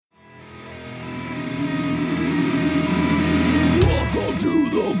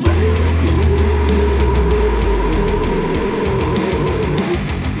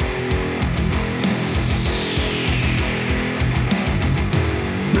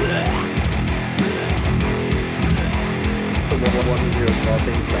all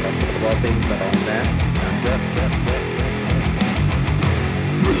things metal. I'm Matt.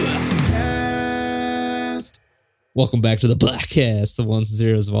 Welcome back to the Blackcast, the ones and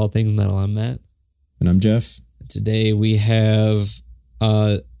zeros of all things metal. I'm Matt. And I'm Jeff. Today we have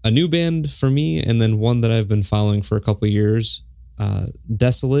a new band for me, and then one that I've been following for a couple of years.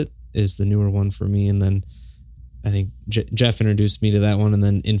 Desolate is the newer one for me, and then I think Jeff introduced me to that one, and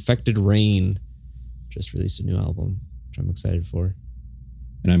then Infected Rain just released a new album, which I'm excited for.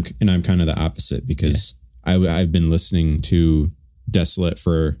 And I'm kind of the opposite because I've been listening to Desolate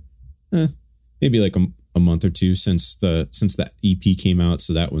for maybe like a month or two since that EP came out.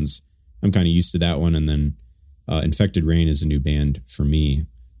 So I'm kind of used to that one. And then Infected Rain is a new band for me.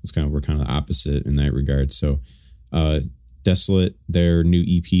 We're kind of the opposite in that regard. So Desolate, their new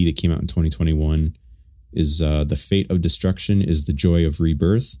EP that came out in 2021 is The Fate of Destruction is the Joy of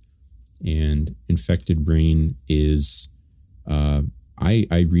Rebirth. And Infected Rain is,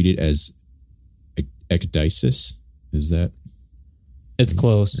 I read it as Ecdysis. Is that? It's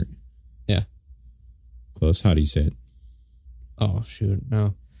close. Yeah. Close. How do you say it? Oh, shoot.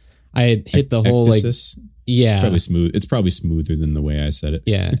 No. I had hit the whole Ecdysis? Yeah. Probably smooth. It's probably smoother than the way I said it.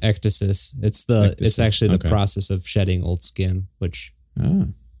 Yeah, ecdysis. It's actually the process of shedding old skin, which yeah.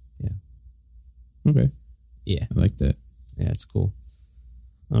 Okay. Yeah. I like that. Yeah, it's cool.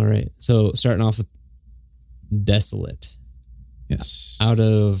 All right. So starting off with Desolate. Yes. Out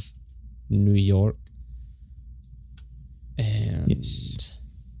of New York. And yes.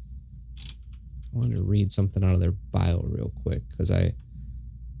 I wanted to read something out of their bio real quick because I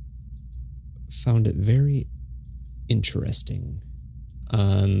found it very interesting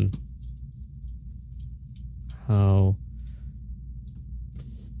on how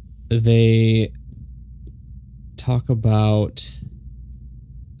they talk about.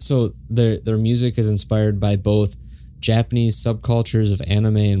 So their music is inspired by both Japanese subcultures of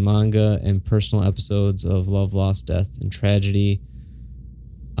anime and manga and personal episodes of love, loss, death, and tragedy.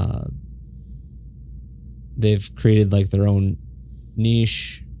 They've created like their own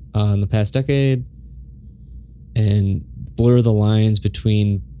niche in the past decade and blur the lines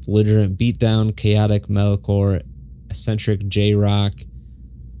between belligerent beatdown, chaotic metalcore, eccentric J-rock,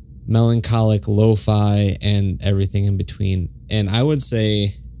 melancholic lo-fi, and everything in between. And I would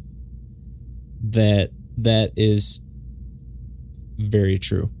say that is very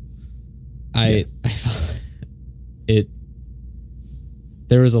true.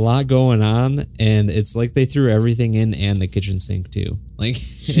 There was a lot going on, and it's like they threw everything in and the kitchen sink too. Like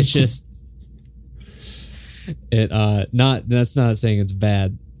it's just that's not saying it's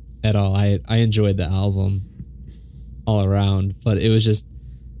bad at all. I enjoyed the album all around, but it was just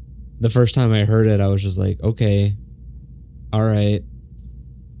the first time I heard it, I was just like, okay, all right.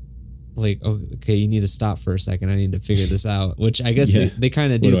 Like, okay, you need to stop for a second. I need to figure this out, which I guess they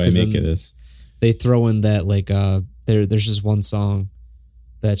kind of do. What do I make of this? They throw in that like there's just one song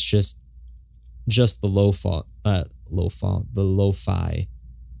that's just the lo-fi.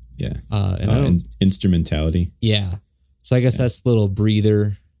 Yeah. And instrumentality. Yeah. So I guess that's the little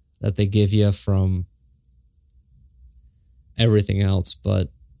breather that they give you from everything else. But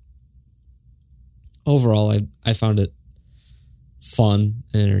overall, I found it fun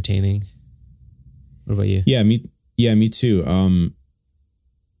and entertaining. What about you? Yeah, me too.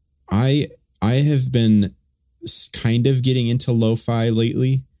 I have been kind of getting into lo-fi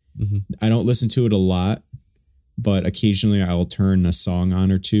lately. Mm-hmm. I don't listen to it a lot, but occasionally I'll turn a song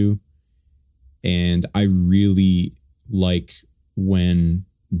on or two. And I really like when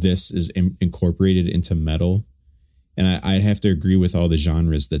this is incorporated into metal. And I'd have to agree with all the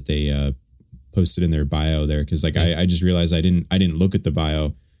genres that they posted in their bio there. Cause like, I just realized I didn't look at the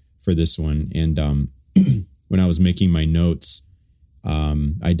bio for this one. And when I was making my notes,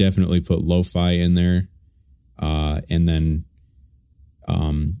 I definitely put lo-fi in there. And then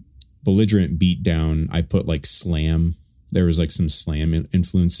belligerent beatdown, I put like slam. There was like some slam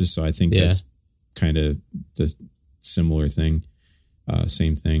influences. So I think that's kind of the similar thing,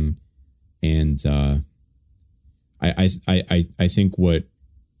 same thing. And I think what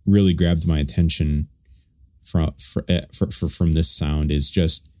really grabbed my attention from this sound is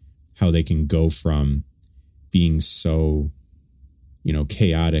just how they can go from being so,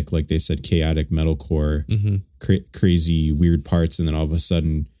 chaotic, like they said, chaotic metalcore, crazy weird parts, and then all of a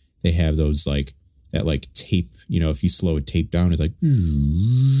sudden they have those like that like tape. If you slow a tape down, it's like,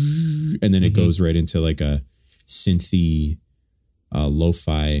 and then it goes right into like a synthy,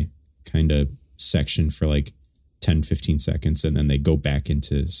 lo-fi kind of section for like 10, 15 seconds, and then they go back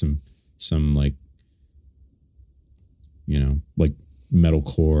into some like, like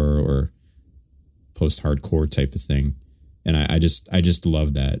metalcore or post-hardcore type of thing. And I just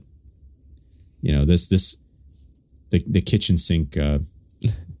love that. You know, the kitchen sink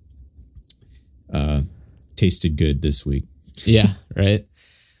tasted good this week. Yeah, right.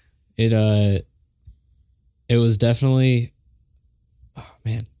 It was definitely, oh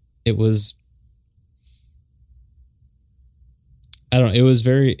man, it was, I don't know, it was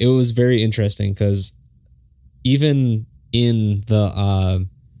very interesting because even in the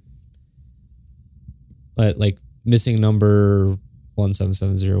like missing number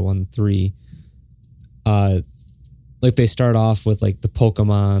 177013, like they start off with like the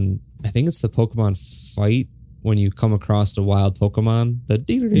Pokemon, I think it's the Pokemon fight when you come across the wild Pokemon,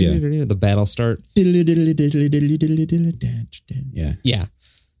 the battle start. Yeah.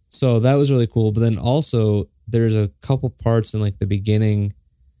 So that was really cool. But then also there's a couple parts in like the beginning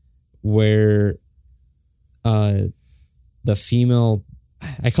where the female,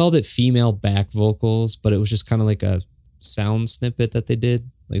 I called it female back vocals, but it was just kind of like a sound snippet that they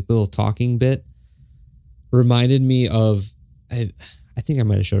did, like the little talking bit. Reminded me of, I think I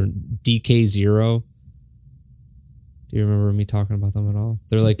might have shown DK0. Do you remember me talking about them at all?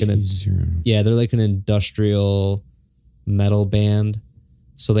 They're like they're like an industrial metal band.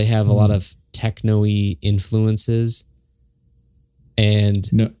 So they have a lot of techno-y influences.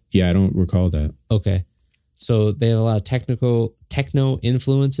 And no, yeah, I don't recall that. Okay. So they have a lot of techno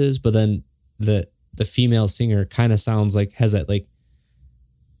influences, but then the female singer kind of sounds like, has that like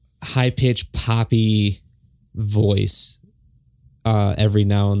high pitched poppy voice every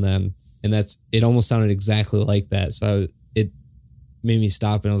now and then. And it almost sounded exactly like that. So it made me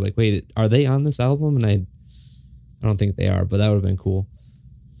stop and I was like, wait, are they on this album? And I don't think they are, but that would have been cool.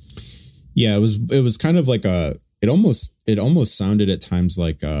 Yeah, it was kind of like it almost sounded at times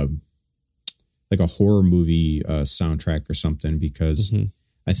like a horror movie soundtrack or something, because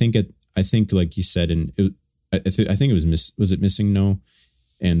I think like you said, and I think it was it Missing No,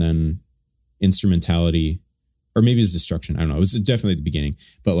 and then Instrumentality, or maybe it's Destruction. I don't know. It was definitely at the beginning,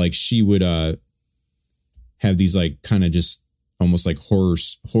 but like she would have these like kind of just almost like horror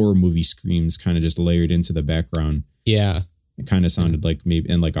movie screams kind of just layered into the background. Yeah. It kind of sounded like maybe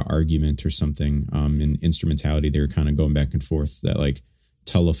in like an argument or something. In Instrumentality, they were kind of going back and forth, that like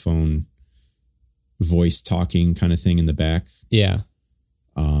telephone voice talking kind of thing in the back. Yeah.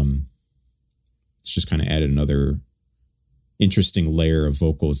 It's just kind of added another interesting layer of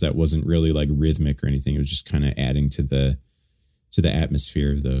vocals that wasn't really like rhythmic or anything. It was just kind of adding to the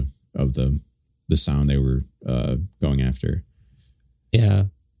atmosphere of the sound they were going after. Yeah.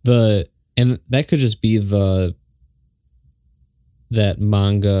 And that could just be that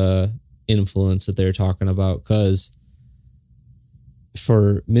manga influence that they're talking about, because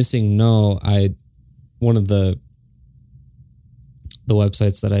for Missing No, one of the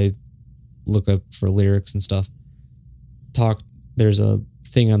websites that I look up for lyrics and stuff there's a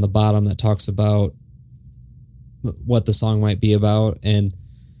thing on the bottom that talks about what the song might be about, and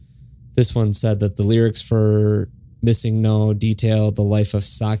this one said that the lyrics for Missing No detail the life of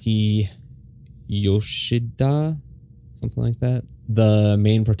Saki Yoshida, something like that, the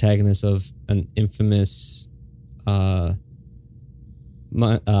main protagonist of an infamous manga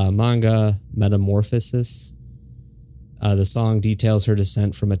Metamorphosis. The song details her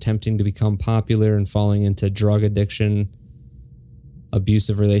descent from attempting to become popular and falling into drug addiction,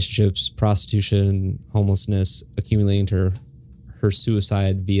 abusive relationships, prostitution, homelessness, accumulating to her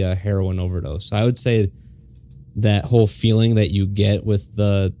suicide via heroin overdose. So I would say that whole feeling that you get with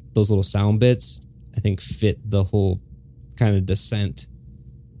those little sound bits, I think fit the whole kind of descent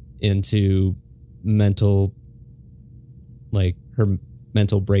into mental, like her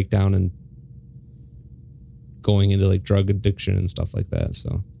mental breakdown and going into like drug addiction and stuff like that.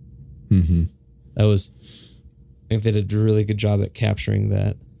 So that was, I think they did a really good job at capturing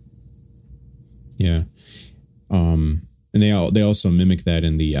that. Yeah. And they also mimic that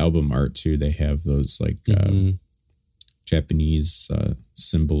in the album art too. They have those like Japanese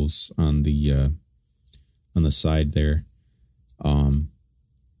symbols on the side there.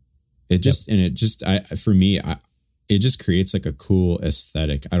 It just creates like a cool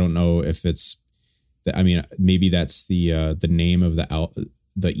aesthetic. I don't know if it's, I mean, maybe that's the name of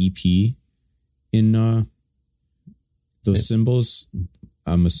the EP in those symbols.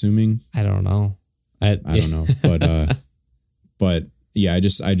 I'm assuming. I don't know. I don't know, but yeah, I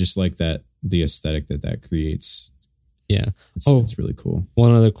just like that, the aesthetic that creates. Yeah. It's really cool.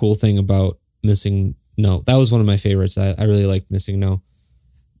 One other cool thing about Missing No, that was one of my favorites. I really liked Missing No,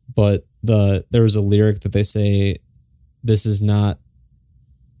 but there was a lyric that they say, "This is not,"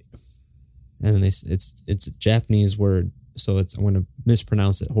 and then it's a Japanese word, so I'm going to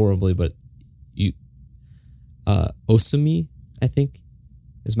mispronounce it horribly, but Osumi, I think,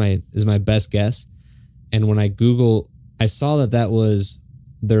 is my best guess. And when I Google, I saw that was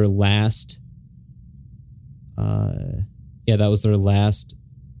their last. That was their last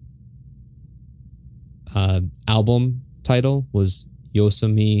album title was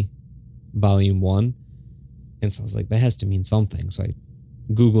Yosemi Volume 1. And so I was like, that has to mean something. So I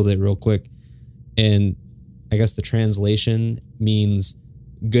Googled it real quick. And I guess the translation means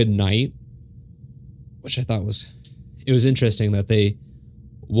good night, which I thought was interesting that they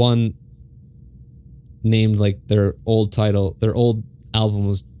named like their old album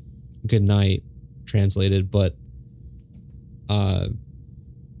was Good Night translated, but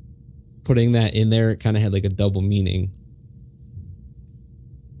putting that in there, it kind of had like a double meaning.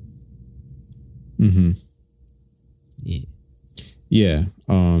 Mm-hmm. Yeah. Yeah.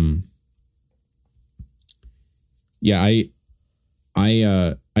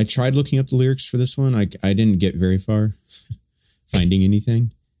 I tried looking up the lyrics for this one. I didn't get very far finding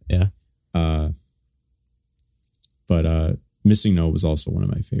anything. Yeah. But Missing No was also one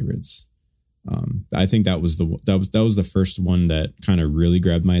of my favorites. I think that was the first one that kind of really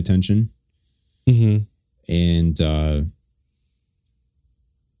grabbed my attention. Mm-hmm. And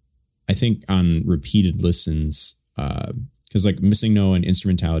I think on repeated listens, because like Missing No and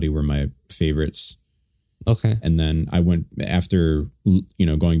Instrumentality were my favorites. Okay. And then I went after,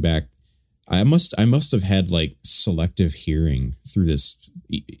 going back, I must have had like selective hearing through this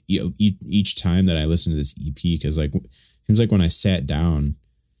each time that I listened to this EP. Cause like, it seems like when I sat down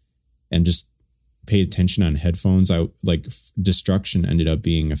and just paid attention on headphones, Destruction ended up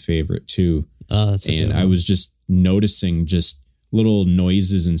being a favorite too. Oh, that's a good one. I was just noticing just little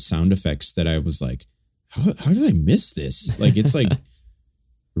noises and sound effects that I was like, how did I miss this? Like, it's like,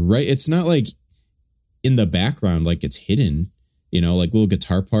 right. It's not like in the background, like it's hidden, like little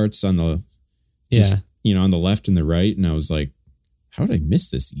guitar parts on the, on the left and the right. And I was like, how did I miss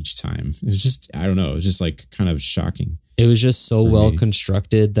this each time? It was just, I don't know. It was just like kind of shocking. It was just so well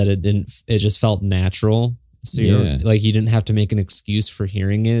constructed that it just felt natural. So you're like, you didn't have to make an excuse for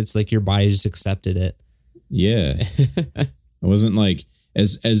hearing it. It's like your body just accepted it. Yeah. It wasn't like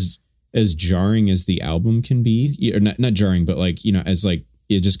as jarring as the album can be, or not jarring, but like, as like,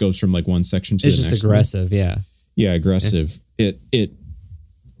 it just goes from like one section to the next. It's just aggressive. One. Yeah. Yeah. Aggressive. Yeah. It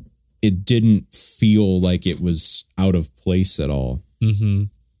didn't feel like it was out of place at all. Mm-hmm.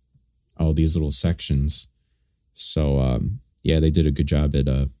 All these little sections. So, they did a good job at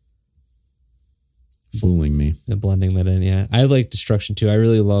fooling me. And blending that in, yeah. I like Destruction too. I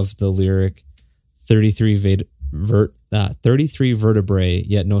really love the lyric 33 vertebrae,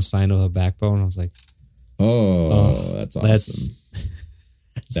 yet no sign of a backbone. I was like, that's awesome.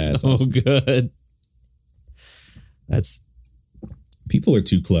 That's so awesome. Good. People are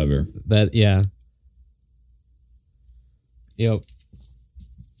too clever. Yeah. Yep.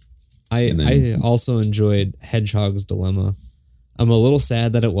 I also enjoyed Hedgehog's Dilemma. I'm a little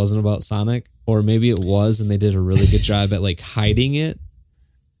sad that it wasn't about Sonic, or maybe it was, and they did a really good job at like hiding it.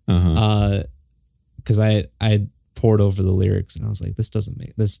 Because I poured over the lyrics and I was like, this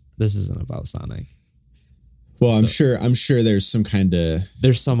isn't about Sonic. Well, so, I'm sure there's some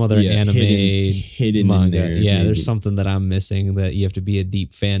other anime hidden manga. in there. Yeah, maybe. There's something that I'm missing that you have to be a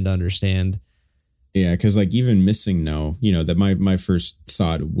deep fan to understand. Yeah, because like even Missing No, that my first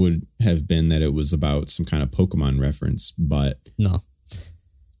thought would have been that it was about some kind of Pokemon reference, but no,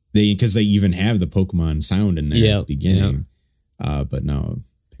 because they even have the Pokemon sound in there at the beginning. Yeah. But no,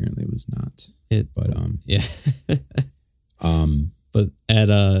 apparently it was not. But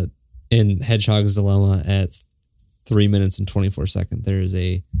in Hedgehog's Dilemma at 3 minutes and 24 seconds, there is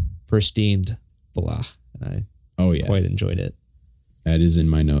a pristine blah. And I quite enjoyed it. That is in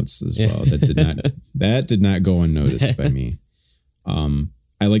my notes as well. That did not go unnoticed by me. I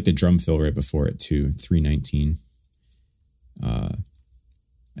like the drum fill right before it too. 319. I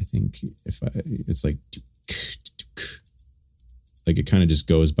think it's like it kind of just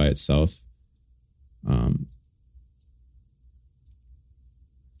goes by itself.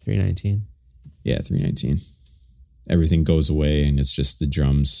 319. Yeah, 319. Everything goes away and it's just the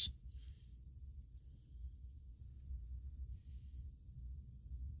drums.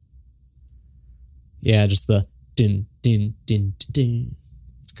 Yeah, just the din din din din.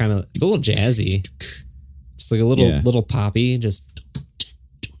 It's a little jazzy. Just like a little poppy. Just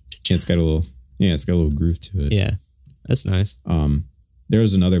it's got a little groove to it. Yeah, that's nice. There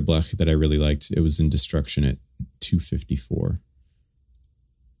was another Blech that I really liked. It was in Destruction at 254.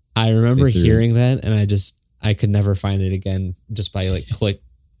 I remember hearing that, and I could never find it again just by like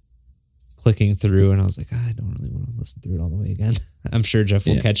clicking through, and I was like, I don't really want to listen through it all the way again. I'm sure Jeff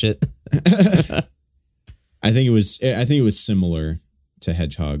will catch it. I think it was similar to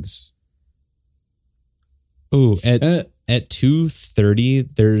Hedgehogs. Oh, at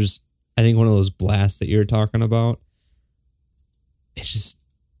 2:30, there's I think one of those blasts that you're talking about. It's just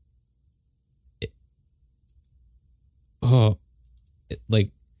like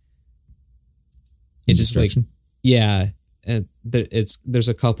it's just like yeah, and there's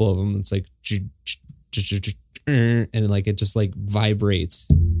a couple of them. It's like and like it just like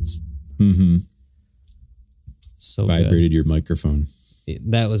vibrates. So vibrated your microphone.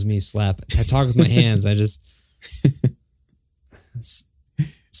 That was me slapping. I talk with my hands. I just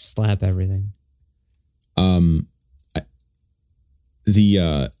slap everything.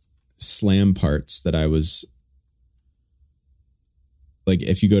 The slam parts that I was like,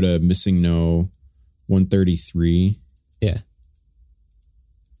 if you go to Missing No 133, yeah,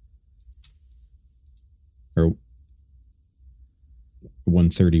 or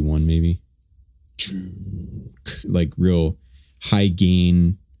 131 maybe, like real high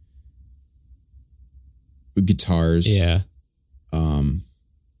gain guitars, yeah, and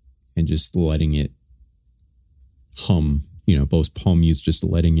just letting it hum, both palm mutes, just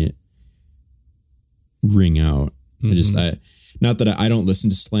letting it ring out. I not that I don't listen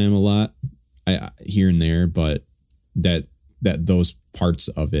to slam a lot, I here and there, but that those parts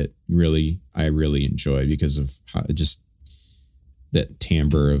of it I really enjoy because of how just that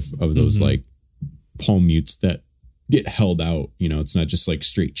timbre of those like palm mutes that get held out. It's not just like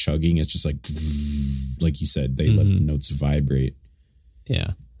straight chugging. It's just like you said, they let the notes vibrate.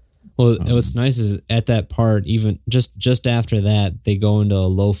 Yeah. Well, what's nice is at that part, even just after that, they go into a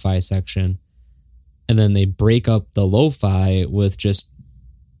lo-fi section, and then they break up the lo-fi with just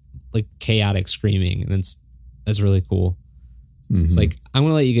like chaotic screaming, and that's really cool. It's like, I'm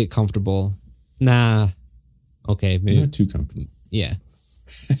gonna let you get comfortable. Nah, okay, maybe not too comfortable. Yeah.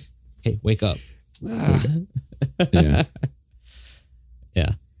 Hey, wake up. Yeah.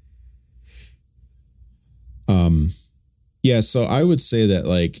 Yeah. Yeah, so I would say that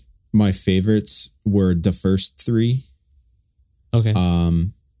like my favorites were the first three. Okay.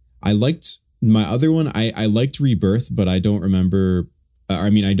 I liked my other one. I liked Rebirth, but I don't remember. I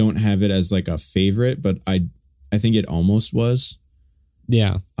don't have it as like a favorite, but I think it almost was.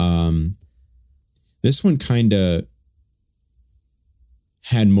 Yeah. This one kind of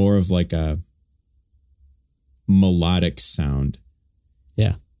had more of like a melodic sound.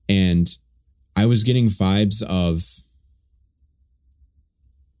 Yeah. And I was getting vibes of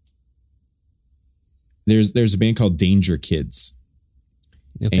there's a band called Danger Kids.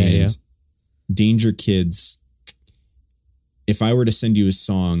 Okay, and Danger Kids, if I were to send you a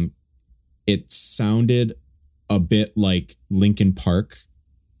song, it sounded a bit like Linkin Park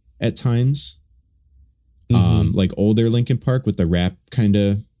at times. Like older Linkin Park with the rap kind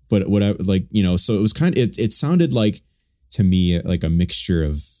of, but whatever, like, so it was it sounded like, to me, like a mixture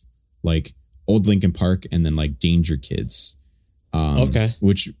of like old Linkin Park and then like Danger Kids. Okay.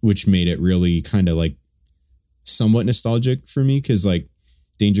 Which made it really kind of like somewhat nostalgic for me, because like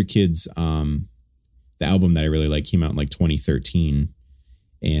Danger Kids, the album that I really like came out in like 2013,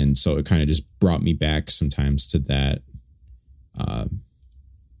 and so it kind of just brought me back sometimes to that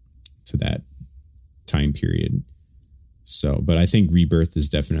time period. So, but I think Rebirth is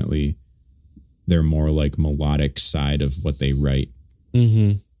definitely their more like melodic side of what they write.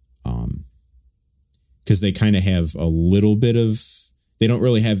 Because they kind of have a little bit of, they don't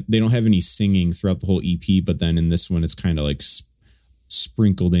have any singing throughout the whole EP, but then in this one it's kind of like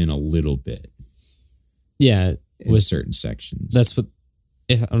sprinkled in a little bit. Yeah, with certain sections. That's what,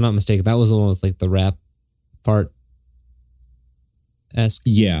 if I'm not mistaken, that was the one with like the rap part.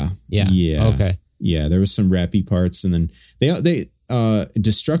 Yeah. Okay. Yeah, there was some rappy parts, and then they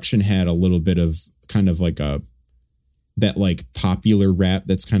Destruction had a little bit of kind of like that like popular rap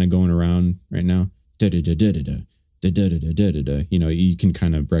that's kind of going around right now. Da da da da da da da da da da da. You can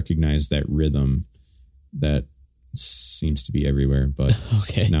kind of recognize that rhythm that seems to be everywhere, but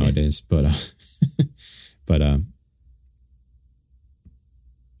okay. nowadays. But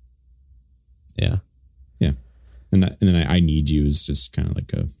yeah. And then I Need You is just kind of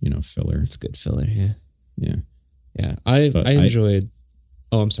like a filler. It's a good filler, yeah. Yeah. I enjoyed.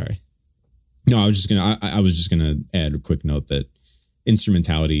 Oh, I'm sorry. No, I was just gonna add a quick note that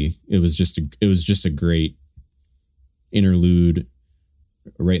instrumentality, it was just a great interlude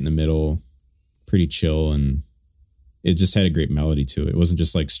right in the middle, pretty chill, and it just had a great melody to it. It wasn't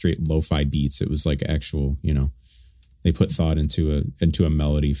just like straight lo-fi beats. It was like actual, they put thought into a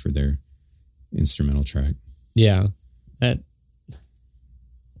melody for their instrumental track. Yeah. That,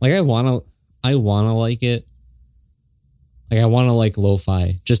 like, I wanna like it. Like, I wanna like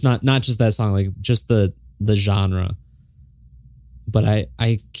lo-fi. Just not just that song, like just the the genre, but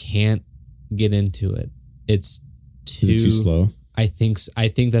I can't get into it. It's Is it too slow? I think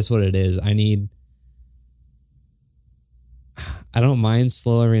that's what it is. I don't mind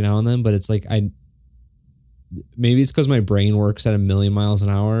slow every now and then, but it's like maybe it's because my brain works at 1,000,000 miles an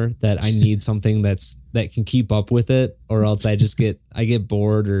hour that I need something that can keep up with it, or else I get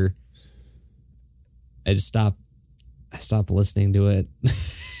bored, or I stop listening to it.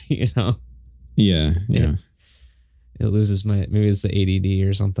 You know? Yeah. It loses maybe it's the ADD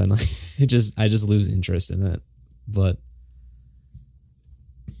or something. Like I just lose interest in it. But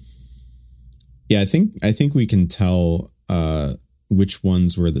yeah, I think we can tell which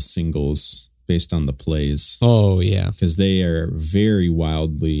ones were the singles based on the plays. Oh yeah, because they are very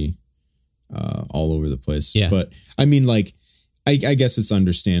wildly all over the place. Yeah, but I mean, like, I guess it's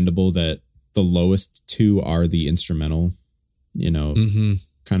understandable that the lowest two are the instrumental,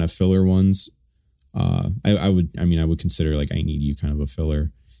 kind of filler ones. I would consider like I Need You kind of a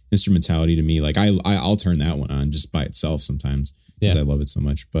filler. Instrumentality to me, like I'll turn that one on just by itself sometimes because I love it so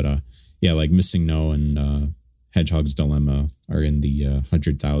much. But like Missing No and Hedgehog's Dilemma are in the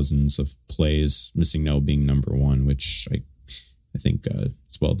 100,000s of plays. Missing No being number one, which I think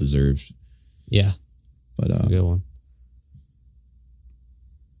it's well deserved. Yeah, but that's a good one.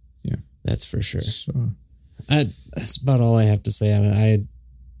 Yeah, that's for sure. So, that's about all I have to say on it.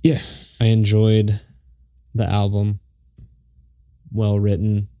 I enjoyed the album. Well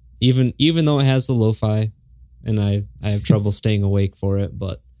written, even though it has the lo-fi, and I have trouble staying awake for it,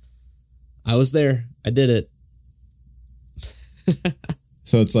 but I was there. I did it.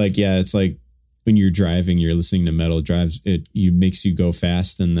 So it's like when you're driving, you're listening to metal, makes you go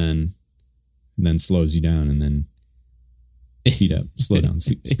fast and then slows you down and then speed up, slow down,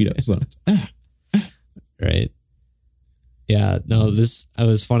 speed up, slow down. Right. Yeah. No, I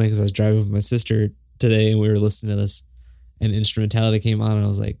was funny because I was driving with my sister today and we were listening to this and instrumentality came on and I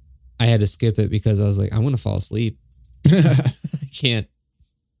was like, I had to skip it because I was like, I'm going to fall asleep. I can't.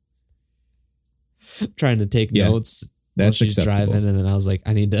 I'm trying to take notes. That's she's acceptable. driving, and then I was like,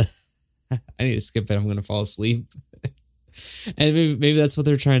 I need to skip it. I'm going to fall asleep. And maybe that's what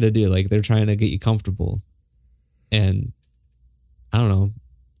they're trying to do. Like they're trying to get you comfortable. And I don't know.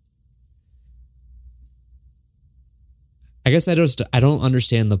 I guess I don't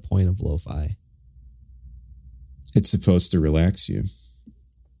understand the point of lo-fi. It's supposed to relax you.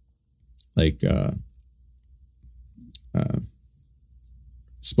 Like,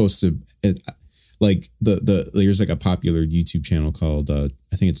 supposed to, like there's like a popular YouTube channel called, I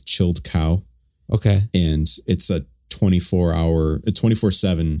think it's Chilled Cow. Okay. And it's a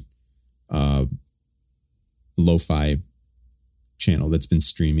 24/7 lo-fi channel that's been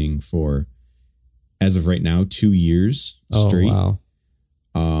streaming for, as of right now, 2 years straight. Oh,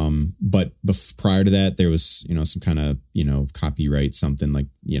 wow. But prior to that, there was, some kind of, copyright, something like,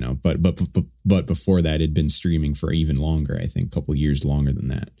 but before that, it'd been streaming for even longer, I think a couple years longer than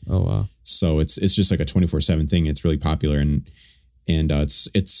that. Oh, wow. So it's just like a 24/7 thing. It's really popular. And it's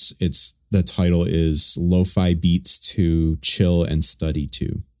the title is Lo-Fi Beats to Chill and Study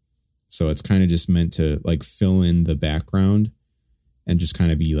To. So it's kind of just meant to like fill in the background and just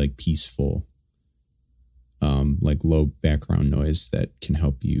kind of be like peaceful. Like low background noise that can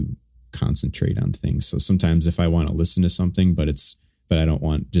help you concentrate on things. So sometimes if I want to listen to something, but I don't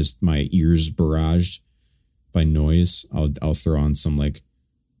want just my ears barraged by noise, I'll throw on some like,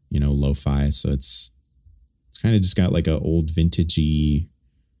 lo-fi. So it's kind of just got like a old vintagey,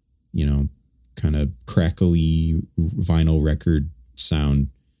 kind of crackly vinyl record sound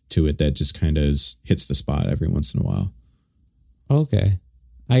to it that just kind of hits the spot every once in a while. Okay.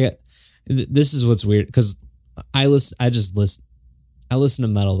 This is what's weird because I listen to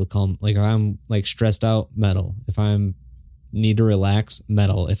metal to calm. Like if I'm like stressed out, metal. If I'm need to relax,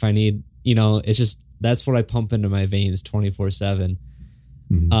 metal. If I need, it's just that's what I pump into my veins 24/7.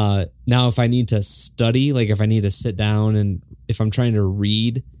 Mm-hmm. Now if I need to study, like if I need to sit down and if I'm trying to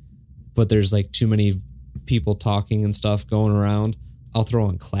read, but there's like too many people talking and stuff going around, I'll throw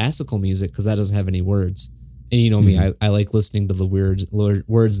on classical music because that doesn't have any words. And me, I like listening to the words and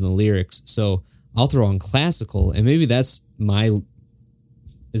the lyrics. So I'll throw on classical, and maybe that's my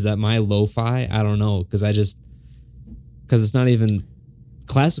lo-fi? I don't know, because it's not even,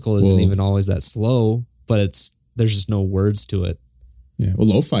 classical isn't even always that slow, but there's just no words to it. Yeah, well,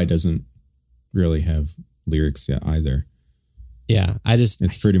 lo-fi doesn't really have lyrics yet either. Yeah,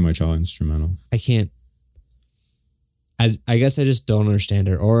 it's pretty much all instrumental. I can't, I guess I just don't understand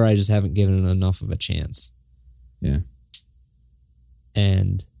it, or I just haven't given it enough of a chance. Yeah.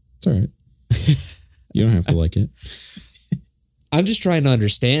 And it's all right. You don't have to like it. I'm just trying to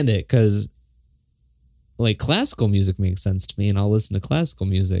understand it because like classical music makes sense to me, and I'll listen to classical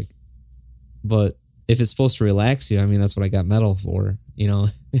music. But if it's supposed to relax you, I mean, that's what I got metal for, you know?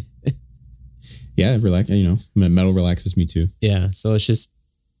 Yeah, relax. You know, metal relaxes me too. Yeah. So it's just,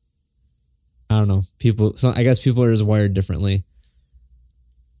 I don't know. So I guess people are just wired differently.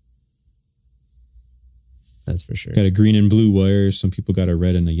 That's for sure. Got a green and blue wire. Some people got a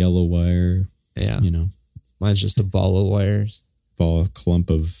red and a yellow wire. Yeah. You know, mine's just a ball of wires.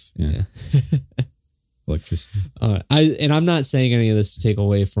 Clump of electricity. I'm not saying any of this to take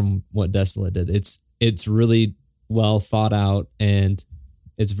away from what Desolate did. It's really well thought out and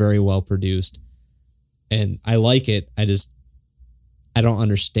it's very well produced. And I like it. I don't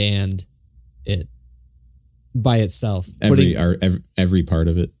understand it by itself. Every part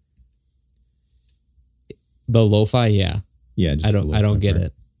of it. The lo-fi, yeah. Yeah, I don't get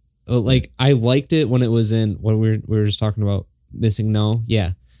it. Like I liked it when it was in what we were just talking about, Missing No.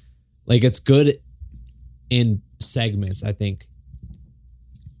 Yeah. Like it's good in segments, I think.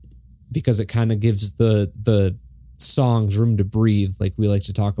 Because it kind of gives the songs room to breathe, like we like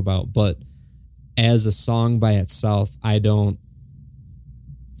to talk about. But as a song by itself, I don't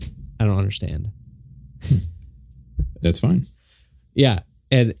understand. That's fine. Yeah.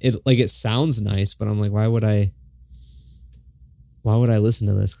 And it sounds nice, but I'm like, why would I listen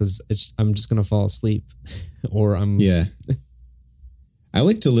to this? Because I'm just gonna fall asleep, or yeah. I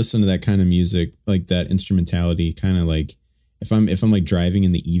like to listen to that kind of music, like that instrumentality, kind of like if I'm like driving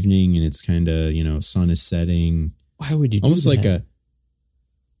in the evening and it's kind of, you know, sun is setting. Why would you do almost that? like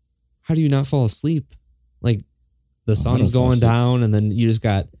how do you not fall asleep? Like the sun's going down and then you just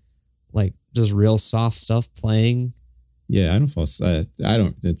got like just real soft stuff playing. Yeah, I don't fall asleep. I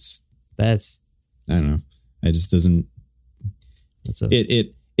don't know. I just doesn't.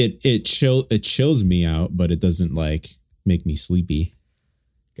 It chills me out, but it doesn't like make me sleepy.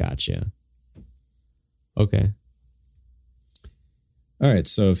 Gotcha. Okay. All right.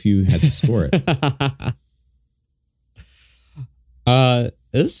 So if you had to score it,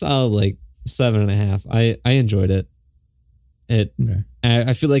 it's solid like 7.5. I enjoyed it. Okay.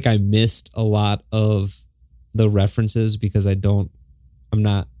 I feel like I missed a lot of the references because I'm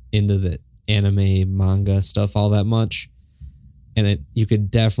not into the anime manga stuff all that much. And you could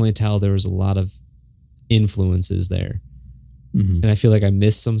definitely tell there was a lot of influences there. Mm-hmm. And I feel like I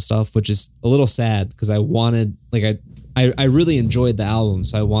missed some stuff, which is a little sad because I wanted, like, I really enjoyed the album.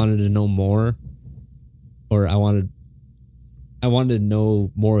 So I wanted to know more, or I wanted to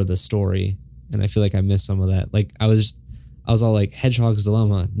know more of the story. And I feel like I missed some of that. Like I was all like, Hedgehog's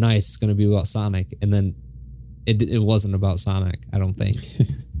Dilemma, nice, it's going to be about Sonic. And then it wasn't about Sonic, I don't think.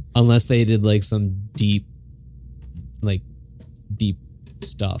 Unless they did like some deep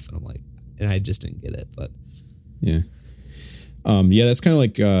stuff. And I'm like, and I just didn't get it, but. Yeah. Yeah, that's kind of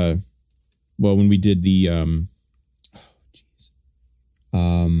like, well, when we did the,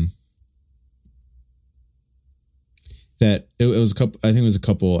 that it was I think it was a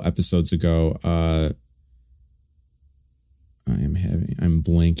couple episodes ago. I'm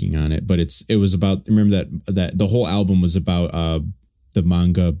blanking on it, but it was about, remember that the whole album was about the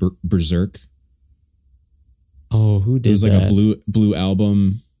manga Berserk. Oh, who did that? It was like a blue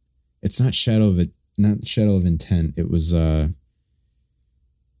album. It's not Shadow of Intent. It was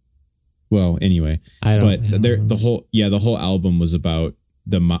well, anyway. The whole album was about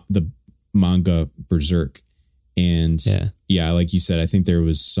the manga Berserk. And yeah, like you said, I think there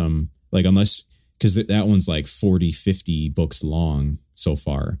was some, like, unless, because that one's like 40, 50 books long so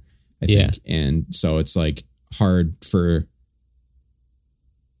far, I think. And so it's like hard for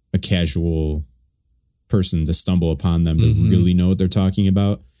a casual person to stumble upon them to really know what they're talking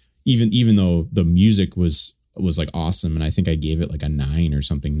about. Even though the music was like awesome. And I think I gave it like a 9 or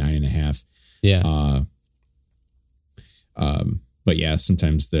something, 9.5. Yeah. But yeah,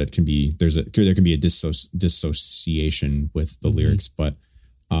 sometimes there can be a dissociation with the lyrics, but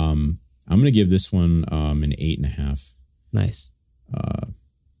I'm going to give this one an 8.5. Nice.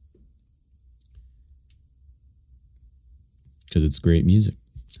 Because it's great music.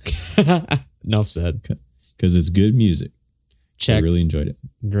 Enough said. Because it's good music. Check. I really enjoyed it.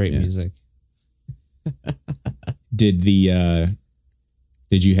 Great music. Did you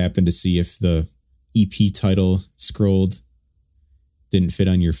happen to see if the EP title scrolled didn't fit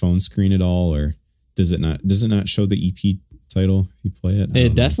on your phone screen at all, or does it not show the EP title if you play it?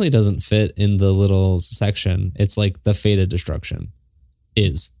 It definitely doesn't fit in the little section. It's like the Fate of Destruction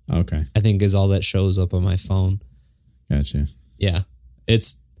is. Okay. I think is all that shows up on my phone. Gotcha. Yeah.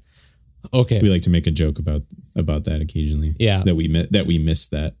 It's okay. We like to make a joke about that occasionally. Yeah. That we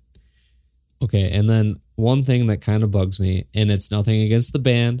missed that. Okay. And then one thing that kind of bugs me, and it's nothing against the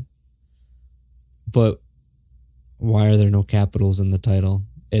band, but Why are there no capitals in the title?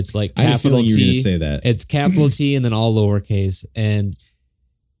 It's like I had a capital feeling you were T. going to say that. It's capital T and then all lowercase. And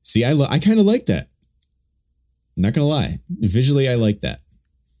See, I kind of like that. Not going to lie. Visually, I like that.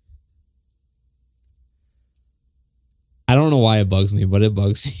 I don't know why it bugs me, but it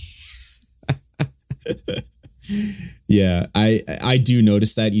bugs me. Yeah, I do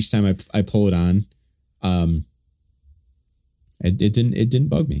notice that each time I pull it on. It didn't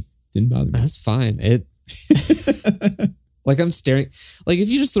bug me. Didn't bother me. That's fine. It like I'm staring. Like if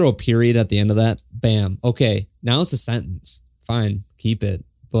you just throw a period at the end of that, bam. Okay, now it's a sentence. Fine, keep it.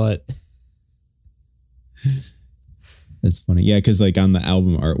 But that's funny. Yeah, because like on the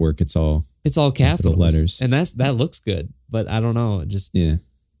album artwork, it's all capital letters, and that looks good. But I don't know. Just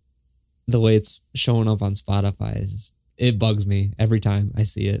the way it's showing up on Spotify, it bugs me every time I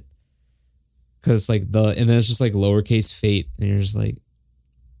see it. Because like and then it's just like lowercase fate, and you're just like,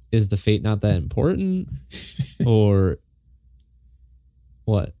 is the fate not that important, or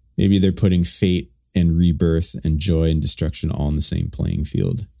what? Maybe they're putting fate and rebirth and joy and destruction all in the same playing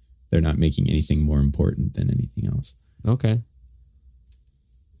field. They're not making anything more important than anything else. Okay.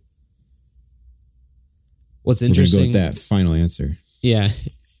 What's We're interesting? gonna go with that final answer. Yeah.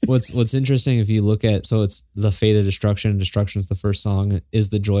 What's interesting, if you look at, so it's the fate of destruction. Destruction is the first song,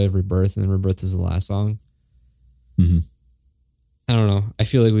 is the joy of rebirth, and rebirth is the last song. Mm-hmm. I don't know. I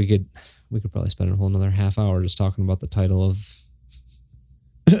feel like we could probably spend a whole another half hour just talking about the title of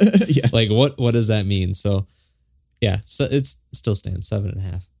yeah. Like what does that mean? So yeah, so it's still stands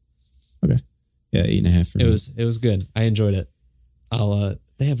 7.5. Okay. Yeah, 8.5 for me. It was good. I enjoyed it.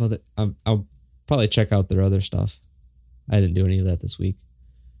 They have other. I'll probably check out their other stuff. I didn't do any of that this week.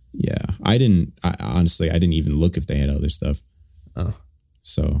 Yeah, honestly, I didn't even look if they had other stuff. Oh.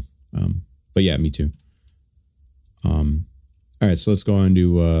 So, but yeah, me too. All right, so let's go on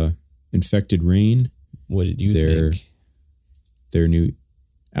to Infected Rain. What did you think? Their new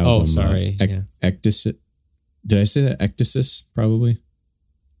album. Oh, sorry. Ecdysis. Did I say that? Ecdysis, probably?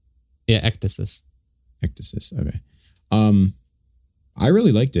 Yeah, Ecdysis. Ecdysis, okay. I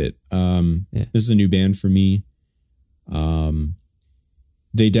really liked it. This is a new band for me.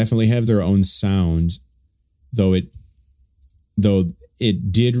 They definitely have their own sound, though it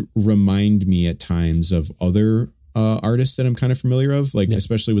did remind me at times of other artists that I'm kind of familiar of, like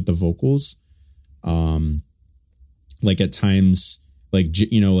especially with the vocals. Like at times, like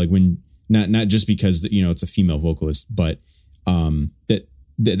like when not just because it's a female vocalist, but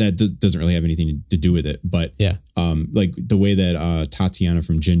that doesn't really have anything to do with it. But like the way that Tatiana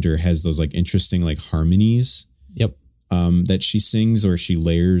from Ginger has those like interesting like harmonies. Yep. That she sings, or she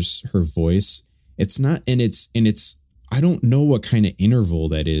layers her voice. It's not, and it's I don't know what kind of interval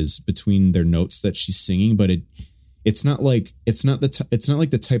that is between their notes that she's singing, but it's not like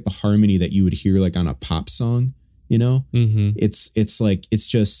the type of harmony that you would hear like on a pop song, Mm-hmm. It's like, it's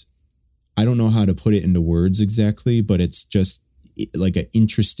just, I don't know how to put it into words exactly, but it's just like an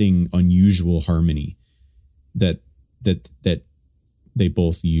interesting, unusual harmony that they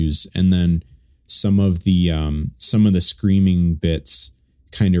both use. And then some of the screaming bits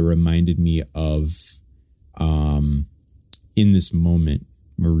kind of reminded me of In This Moment,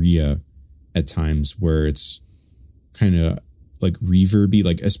 Maria, at times, where it's kind of like reverby,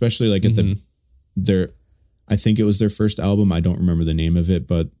 like especially like at their I think it was their first album. I don't remember the name of it,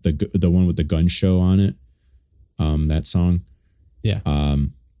 but the one with the gun show on it, that song. Yeah.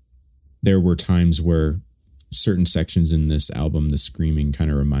 There were times where certain sections in this album, the screaming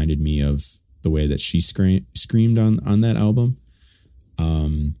kind of reminded me of the way that she screamed on that album.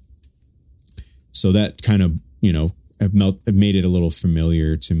 So that kind of, it made it a little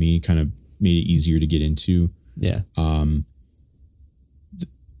familiar to me, kind of made it easier to get into. Yeah. To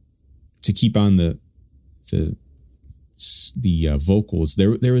keep on the vocals,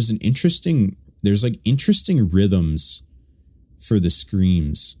 there was there's like interesting rhythms for the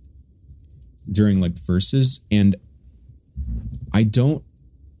screams during like verses, and I don't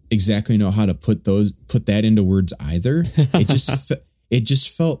exactly know how to put that into words either. It just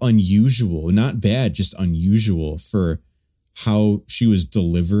felt unusual, not bad, just unusual for how she was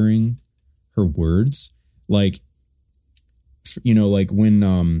delivering her words. Like, like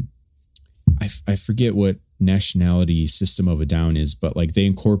when I forget what nationality System of a Down is, but like they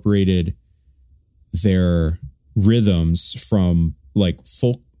incorporated their rhythms from like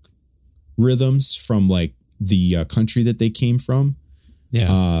folk rhythms from like the country that they came from.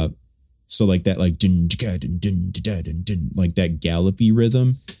 Yeah. So like that, like dun, dun, dun, dun, dun, dun, dun, like that gallopy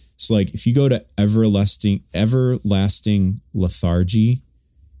rhythm. So like if you go to everlasting lethargy,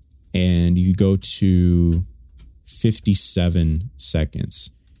 and you go to 57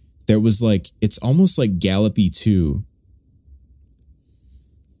 seconds, there was like, it's almost like gallopy too.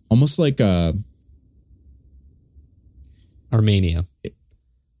 Almost like Armenia.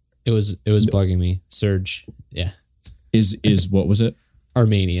 It was bugging me. Surge. Yeah. Is what was it?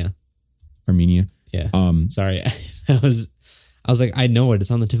 Armenia. Yeah. Sorry. I was like, I know it. It's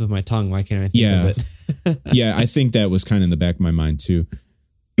on the tip of my tongue. Why can't I think of it? Yeah, I think that was kind of in the back of my mind too.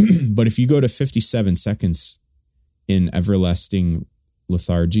 But if you go to 57 seconds in Everlasting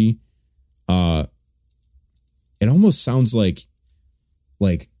Lethargy, it almost sounds like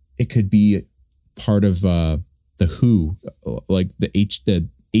it could be part of the Who, like the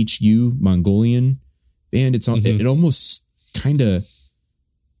HU Mongolian band. It's on. It almost kind of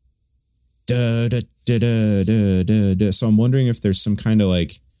da da da da da da. So I'm wondering if there's some kind of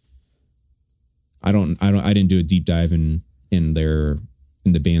like, I didn't do a deep dive in the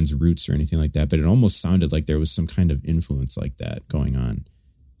band's roots or anything like that, but it almost sounded like there was some kind of influence like that going on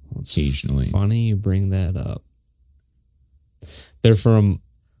occasionally. Funny you bring that up. They're from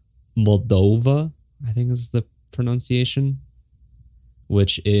Moldova, I think is the pronunciation,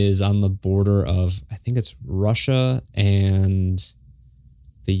 which is on the border of, I think it's Russia and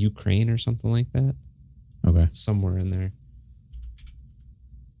the Ukraine or something like that. Okay. Somewhere in there.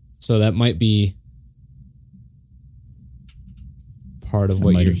 So that might be part of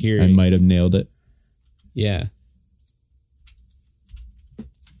what you're hearing. I might have nailed it. Yeah.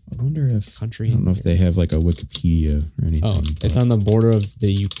 I wonder if Country. I don't know if they have like a Wikipedia or anything. Oh, it's on the border of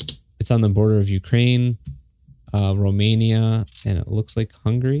it's on the border of Ukraine, Romania, and it looks like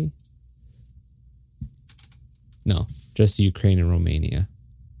Hungary. No, just Ukraine and Romania.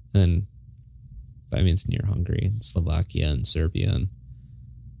 And I mean, it's near Hungary and Slovakia and Serbia and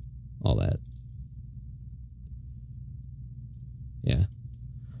all that. Yeah.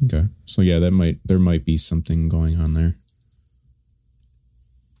 Okay. So yeah, there might be something going on there.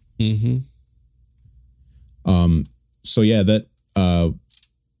 Mm-hmm. So yeah, that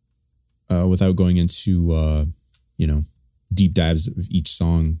without going into deep dives of each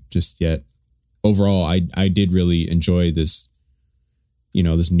song just yet, overall I did really enjoy this,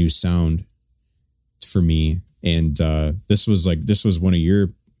 this new sound for me. And this was one of your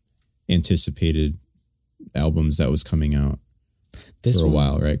anticipated albums that was coming out for a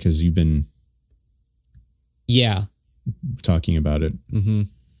while, right? Because you've been talking about it. Mm-hmm.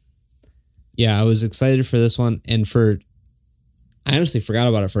 Yeah, I was excited for this one, and I honestly forgot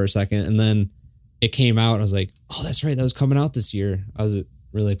about it for a second, and then it came out, and I was like, oh, that's right, that was coming out this year. I was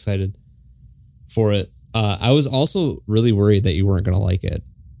really excited for it. I was also really worried that you weren't going to like it.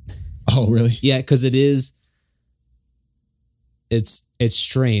 Oh, really? Yeah, because it's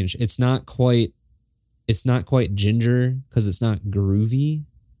strange. It's not quite ginger because it's not groovy.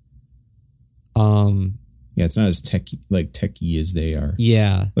 Yeah, it's not as techy as they are.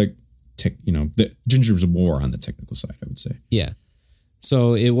 Yeah. Like the ginger's more on the technical side, I would say. Yeah.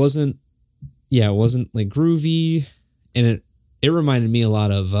 So it wasn't like groovy, and it reminded me a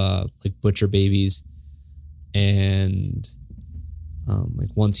lot of like Butcher Babies and like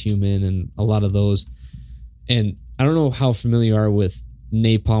Once Human and a lot of those. And I don't know how familiar you are with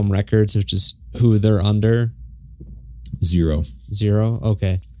Napalm Records, which is who they're under. Zero.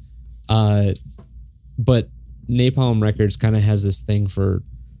 Okay. But Napalm Records kind of has this thing for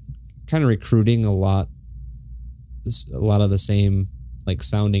kind of recruiting a lot of the same like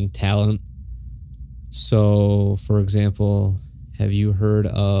sounding talent. So, for example, have you heard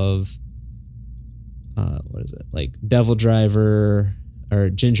of what is it, like Devil Driver or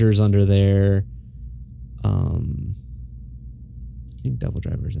Ginger's under there? I think Devil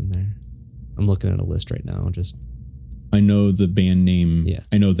Driver's in there. I'm looking at a list right now. I know the band name. Yeah.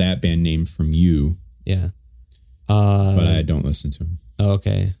 I know that band name from you. Yeah. But I don't listen to them.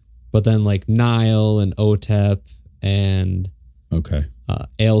 Okay. But then like Nile and OTEP and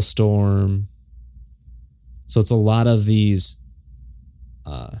Ailstorm. So it's a lot of these.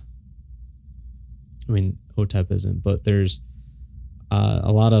 I mean, OTEP isn't, but there's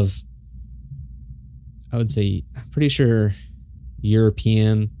a lot of, I would say, I'm pretty sure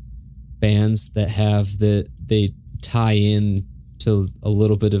European bands that have they tie in to a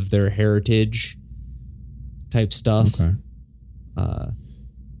little bit of their heritage type stuff. Okay.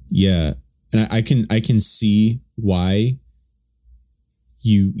 Yeah, and I can see why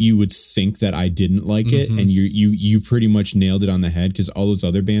you would think that I didn't like it, and you pretty much nailed it on the head, because all those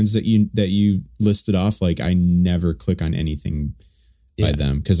other bands that you listed off, like I never click on anything by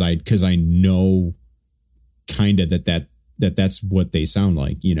them because I know kind of that's what they sound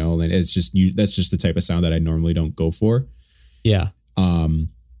like, and it's just that's just the type of sound that I normally don't go for. Yeah.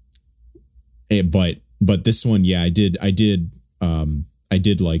 But this one, yeah, I did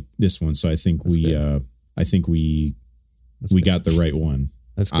did like this one, so I think That's we good. we got the right one.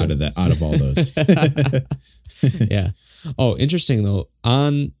 That's out good. out of all those. Yeah. Oh, interesting though.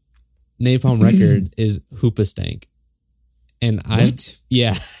 On Napalm Record is Hoopastank. And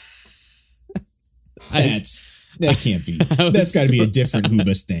yeah. That can't be. That's got to be a different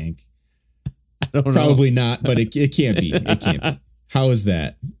Hoobastank. I don't know. Probably not, but it can't be. It can't be. How is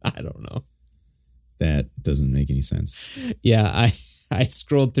that? I don't know. That doesn't make any sense. Yeah, I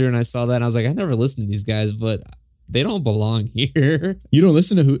scrolled through and I saw that and I was like, I never listened to these guys, but they don't belong here. You don't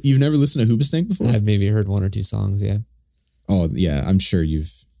listen to you've never listened to Hoobastank before? I've maybe heard one or two songs, yeah. Oh yeah, I'm sure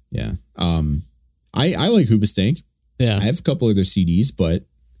you've yeah. I like Hoobastank. Yeah. I have a couple of their CDs, but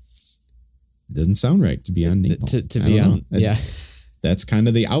it doesn't sound right to be on Napalm. To be on, yeah. That's kind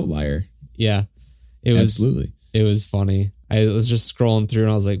of the outlier. Yeah. It was absolutely. It was funny. I was just scrolling through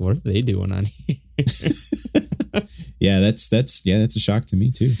and I was like, what are they doing on here? Yeah, that's a shock to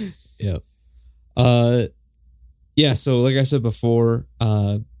me too. Yep. Yeah, so like I said before,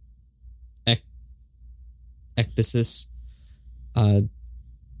 ecdysis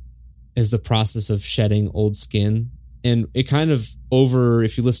is the process of shedding old skin. And it kind of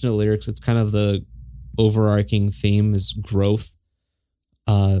if you listen to the lyrics, it's kind of the overarching theme is growth,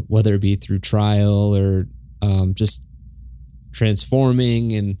 whether it be through trial or just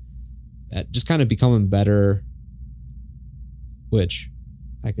transforming and just kind of becoming better, which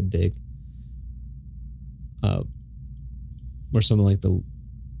I could dig. Or something like I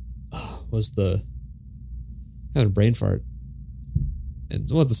had a brain fart. And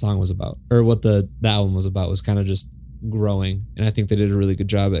what the song was about, or what the album was about, was kind of just growing. And I think they did a really good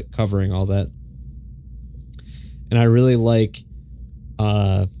job at covering all that. And I really like,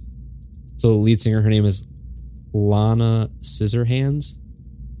 so the lead singer, her name is Lana Scissorhands.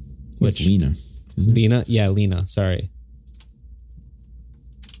 It's Lena. Isn't it? Lena? Yeah, Lena. Sorry.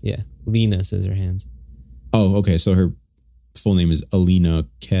 Yeah, Lena Scissorhands. Oh, okay. So her full name is Alina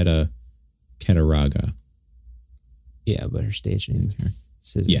Ketaraga. Yeah, but her stage name is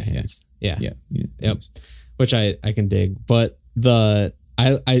Scissorhands. Yeah. Yep. Which I can dig. But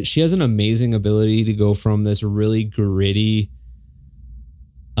she has an amazing ability to go from this really gritty,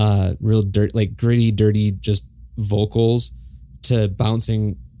 real dirt, like gritty, dirty, just vocals to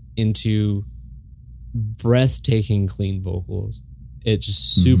bouncing into breathtaking clean vocals. It's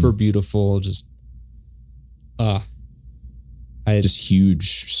just super beautiful. Just just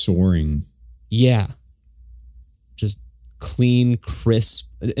huge soaring. Yeah. Just clean, crisp,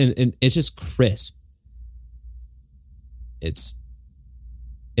 and it's just crisp. It's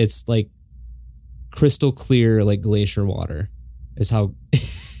like crystal clear, like glacier water is how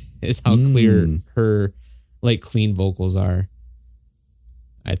clear her like clean vocals are,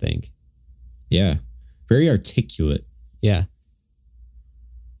 I think. Yeah. Very articulate. Yeah.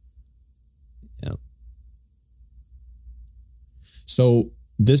 Yep. So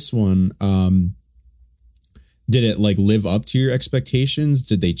this one, did it like live up to your expectations?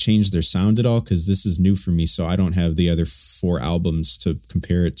 Did they change their sound at all? Because this is new for me, so I don't have the other 4 albums to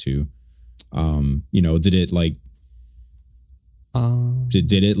compare it to. Did it like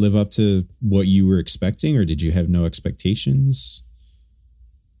did it live up to what you were expecting, or did you have no expectations?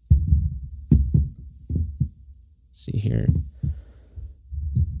 Let's see here.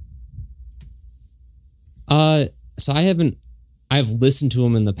 So I've listened to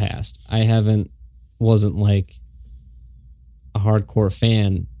them in the past. Wasn't like a hardcore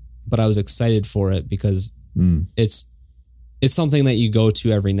fan, but I was excited for it because it's something that you go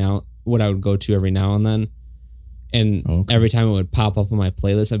to what I would go to every now and then. And every time it would pop up on my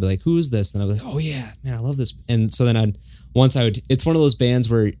playlist, I'd be like, who is this? And I'd be like, oh yeah, man, I love this. And so then it's one of those bands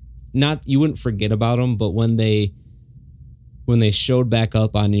where you wouldn't forget about them, but when they showed back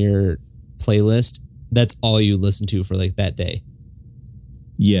up on your playlist, that's all you listen to for like that day.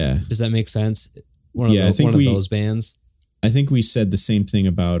 Yeah. Does that make sense? One of those bands. I think we said the same thing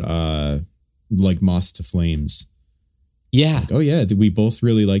about like Moths to Flames. Yeah. Like, oh yeah, we both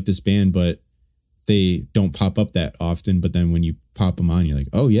really like this band, but they don't pop up that often. But then when you pop them on, you're like,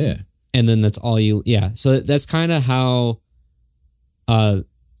 oh yeah. And then that's all yeah. So that's kind of how I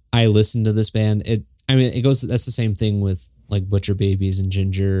listened to this band. That's the same thing with like Butcher Babies and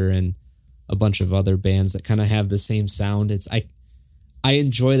Ginger and a bunch of other bands that kind of have the same sound. I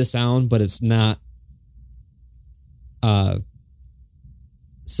enjoy the sound, but it's not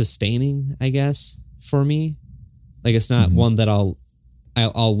sustaining, I guess, for me. Like it's not one that I'll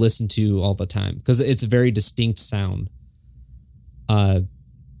listen to all the time because it's a very distinct sound. But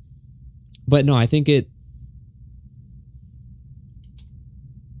no, I think it.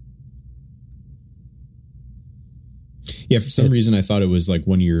 Yeah, for some reason I thought it was like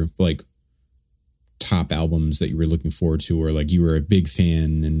one of your like top albums that you were looking forward to, or like you were a big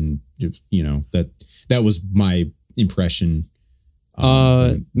fan, and you know that was my impression.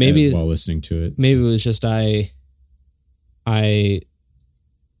 Maybe while listening to it, maybe it was just I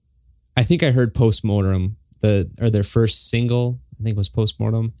think I heard Postmortem, their first single. I think it was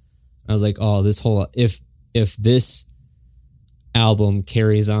Postmortem. I was like, oh, this whole if this album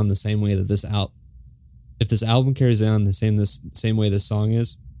carries on the same way that if this album carries on the same way this song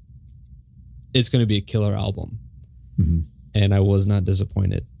is, it's going to be a killer album. Mm-hmm. And I was not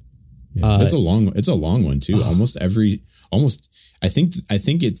disappointed. Yeah, it's a long one too. I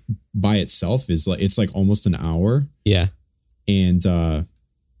think it by itself is like, it's like almost an hour. Yeah. And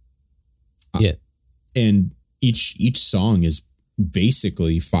yeah. And each song is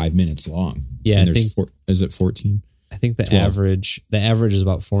basically 5 minutes long. Yeah. And is it 14? I think the 12. average is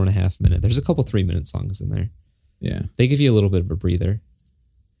about 4.5 minutes. There's a couple 3-minute songs in there. Yeah. They give you a little bit of a breather.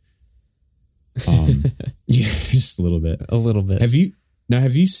 Yeah, just a little bit. A little bit. Have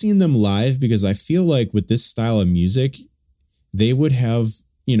you seen them live? Because I feel like with this style of music, they would have,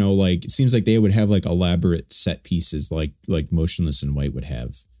 you know, like, it seems like they would have like elaborate set pieces like Motionless in White would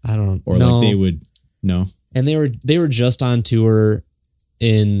have. I don't or no. Like they would no. And they were just on tour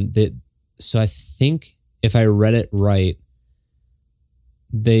so I think if I read it right,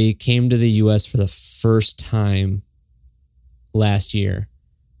 they came to the US for the first time last year,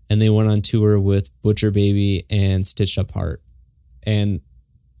 and they went on tour with Butcher Baby and Stitched Up Heart. And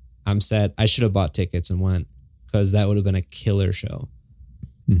I'm sad. I should have bought tickets and went, because that would have been a killer show.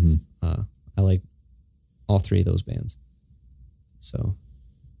 Mm-hmm. I like all three of those bands. So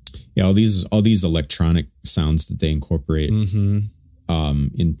yeah, all these electronic sounds that they incorporate into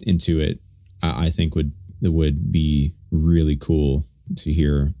it, I think would be really cool to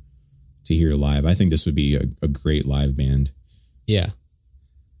hear live. I think this would be a great live band. Yeah,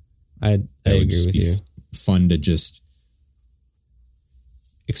 I agree with you. Fun to just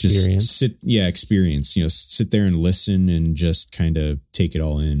experience. Experience. You know, sit there and listen and just kind of take it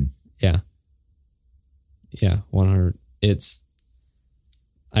all in. Yeah. 100.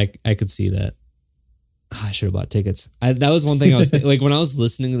 I could see that. I should have bought tickets. That was one thing I was like when I was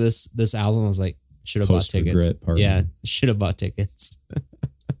listening to this album. I was like, should have bought tickets. Yeah, should have bought tickets.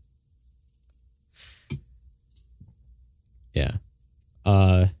 Yeah.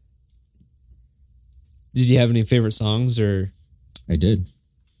 Did you have any favorite songs or? I did.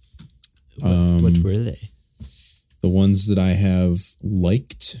 What were they? The ones that I have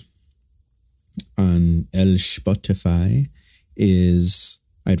liked on El Spotify is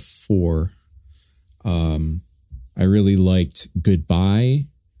I had 4. I really liked Goodbye,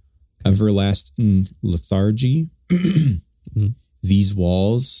 Everlasting Lethargy, These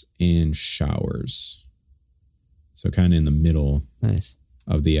Walls, and Showers. So kind of in the middle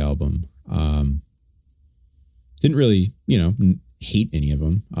of the album. Didn't really, hate any of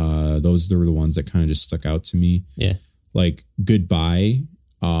them. Those were the ones that kind of just stuck out to me. Yeah. Like Goodbye.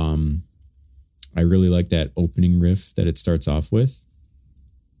 I really like that opening riff that it starts off with.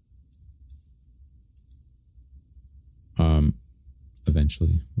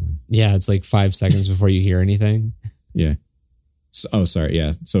 Eventually. Yeah, it's like 5 seconds before you hear anything. Yeah. Sorry.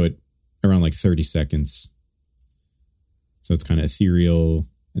 Yeah. So it around like 30 seconds. So it's kind of ethereal,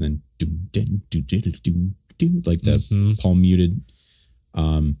 and then like the palm muted.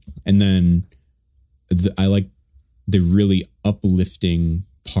 And then I like the really uplifting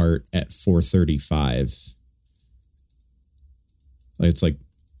part at 4:35. Like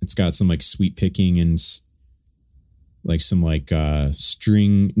it's got some like sweet picking and like some like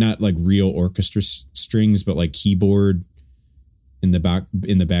string, not like real orchestra strings, but like keyboard in the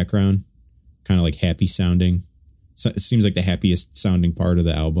background, kind of like happy sounding. So it seems like the happiest sounding part of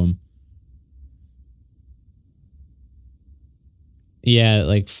the album. Yeah,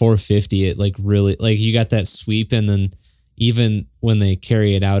 like 450, it like really, like you got that sweep, and then even when they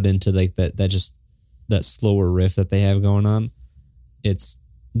carry it out into like that slower riff that they have going on, it's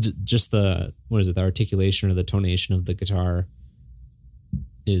just the articulation or the tonation of the guitar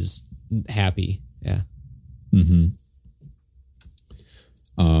is happy. Yeah.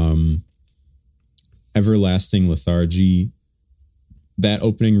 Everlasting Lethargy, that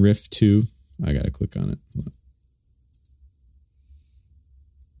opening riff too. I gotta click on it.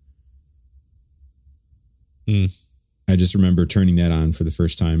 I just remember turning that on for the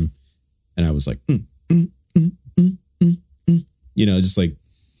first time, and I was like, just like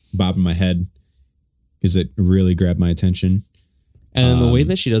bobbing my head because it really grabbed my attention. And then the way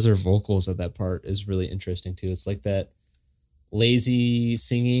that she does her vocals at that part is really interesting too. It's like that lazy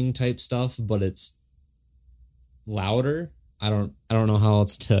singing type stuff, but it's louder. I don't know how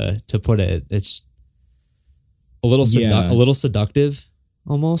else to put it. It's a little a little seductive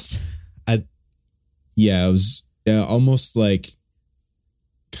almost. It was almost like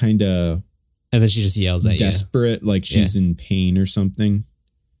kind of, and then she just yells at desperate, like she's in pain or something.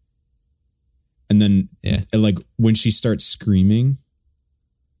 And then like when she starts screaming,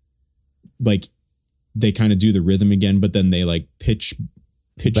 like they kind of do the rhythm again, but then they like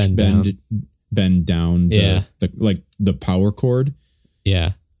bend down the power chord.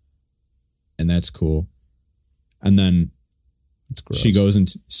 Yeah. And that's cool. And then she goes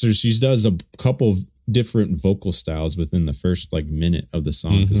into, so she does a couple of different vocal styles within the first like minute of the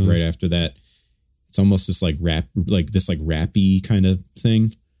song. Because right after that, it's almost this like rap, like this like rappy kind of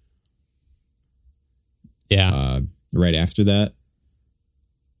thing. Yeah. Right after that,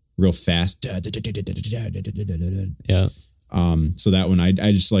 real fast. Yeah. So that one, I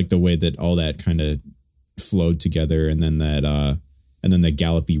just like the way that all that kind of flowed together, and then the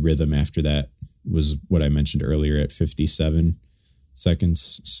gallopy rhythm after that was what I mentioned earlier at 57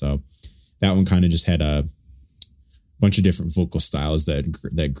 seconds. So that one kind of just had a bunch of different vocal styles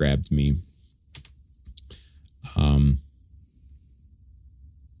that grabbed me. Oh,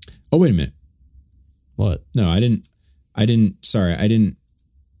 wait a minute. What? No, I didn't. Sorry, I didn't.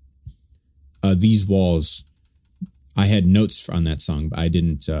 These Walls, I had notes on that song, but I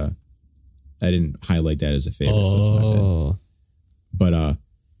didn't highlight that as a favorite. So that's my bad. But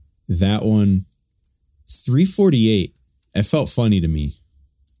that one, 3:48. It felt funny to me.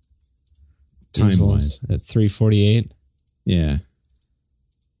 Time wise, at 3:48. Yeah.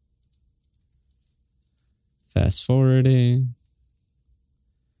 Fast forwarding.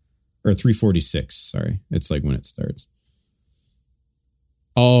 Or 3:46. Sorry, it's like when it starts.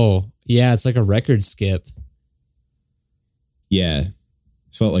 Oh yeah, it's like a record skip. Yeah,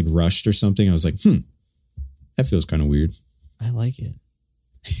 felt like rushed or something. I was like, that feels kind of weird. I like it.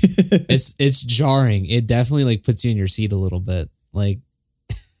 It's jarring. It definitely like puts you in your seat a little bit. Like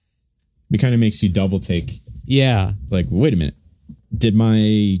it kind of makes you double take. Yeah. Like, wait a minute. Did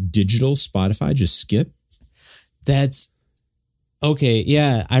my digital Spotify just skip? That's okay.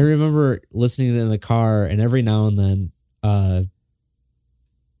 Yeah. I remember listening to it in the car, and every now and then, I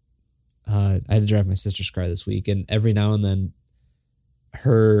had to drive my sister's car this week, and every now and then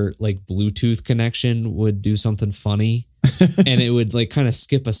her like Bluetooth connection would do something funny and it would like kind of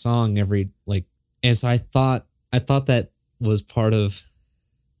skip a song every like, and so I thought that was part of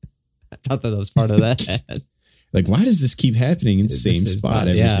that. Like, why does this keep happening in the same spot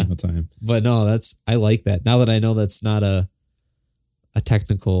every single time? But no, I like that. Now that I know that's not a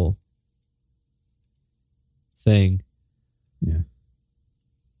technical thing. Yeah.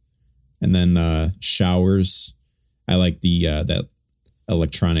 And then Showers. I like the that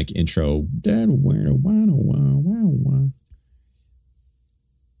electronic intro.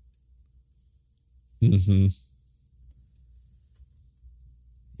 Mm-hmm.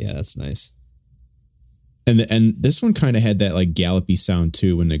 Yeah, that's nice. And this one kind of had that like gallopy sound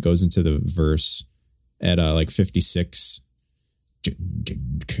too when it goes into the verse at like 56.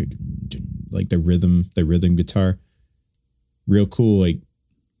 Like the rhythm guitar. Real cool, like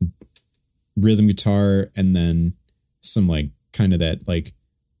rhythm guitar, and then some like kind of that like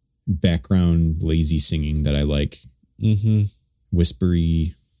background lazy singing that I like. Mm-hmm.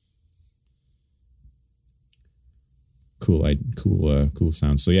 Whispery. Cool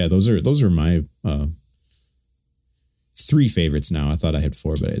sound. So yeah, those are my 3 favorites now. I thought I had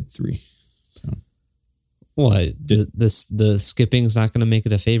 4, but I had 3. So what? The skipping's not going to make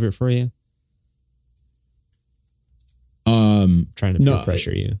it a favorite for you? Trying to peer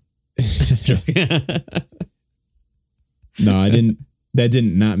pressure you. No, I didn't. That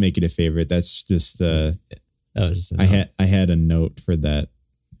didn't not make it a favorite. That's just I had a note for that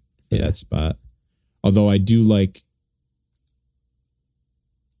that spot. Although I do like.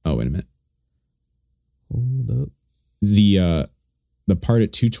 Oh, wait a minute. Hold up. The part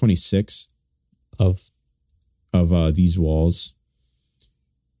at 2:26 of These Walls.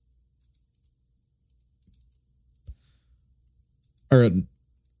 Or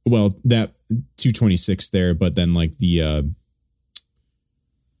well, that 2:26 there, but then like the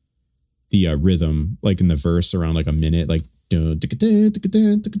rhythm, like in the verse around like a minute, like like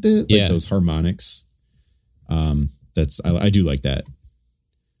those harmonics. I do like that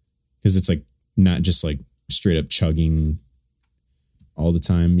because it's like not just like straight up chugging all the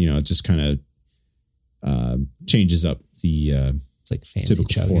time. You know, it just kind of changes up the it's like fancy typical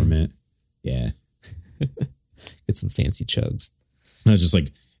chugging format. Yeah, get some fancy chugs. No, just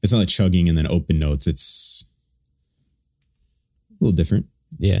like it's not like chugging and then open notes. It's a little different.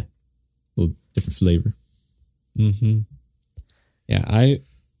 Yeah. A little different flavor. Mm-hmm. Yeah,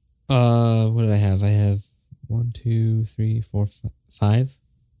 what did I have? I have 1, 2, 3, 4, 5.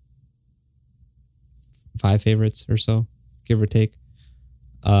 5 favorites or so, give or take.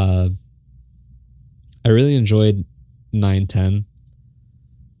 I really enjoyed 9, 10.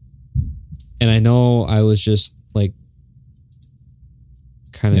 And I know I was just like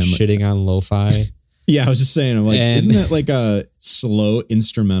kind of shitting on lo-fi. Yeah, I was just saying, I'm like, isn't that like a slow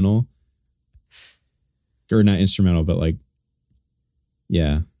instrumental? Or not instrumental, but like,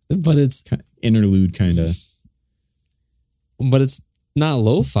 yeah. But it's interlude kind of. But it's not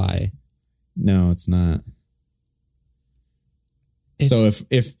lo-fi. No, it's not. So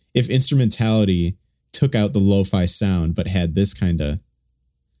if instrumentality took out the lo-fi sound but had this kind of,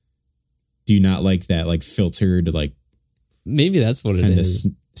 do you not like that like filtered like maybe that's what it is.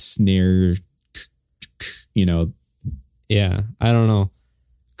 Snare, you know. Yeah, I don't know.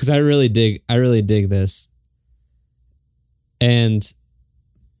 Cuz I really dig this. And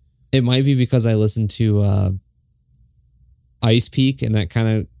it might be because I listened to Ice Peak, and that kind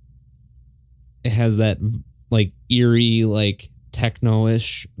of, it has that like eerie, like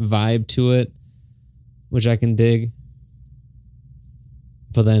techno-ish vibe to it, which I can dig.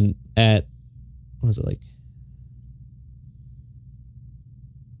 But then at, what was it, like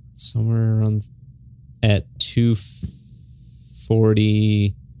somewhere around at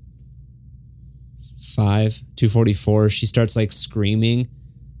 244, she starts like screaming.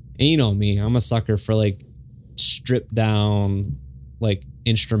 And you know me, I'm a sucker for like stripped down like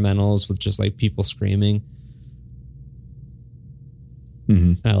instrumentals with just like people screaming.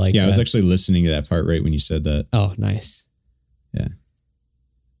 Mm-hmm. I like that. I was actually listening to that part right when you said that. Oh, nice. Yeah.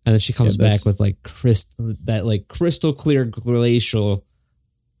 And then she comes back with like crystal clear glacial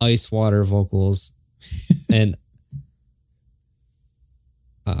ice water vocals. And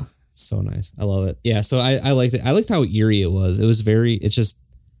it's so nice. I love it. Yeah, so I liked it. I liked how eerie it was. It was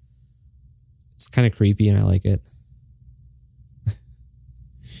it's kind of creepy, and I like it.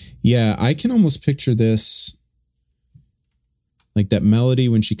 Yeah, I can almost picture this, like that melody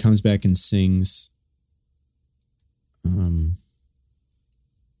when she comes back and sings.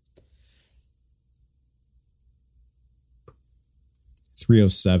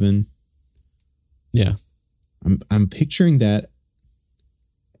 307. Yeah. I'm picturing that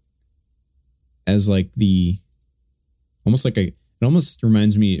as like it almost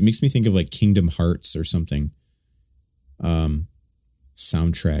reminds me, it makes me think of like Kingdom Hearts or something.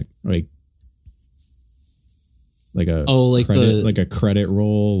 Soundtrack, like a credit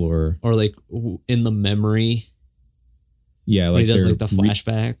roll or like in the memory. Yeah, like he does like the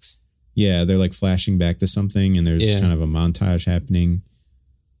flashbacks. Yeah, they're like flashing back to something, and there's kind of a montage happening.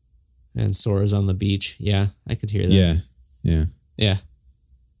 And Sora's on the beach. Yeah, I could hear that. Yeah.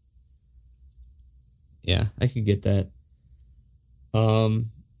 Yeah, I could get that.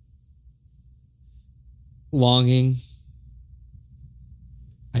 Longing.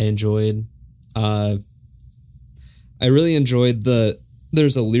 I enjoyed. I really enjoyed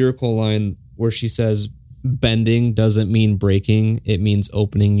there's a lyrical line where she says, bending doesn't mean breaking. It means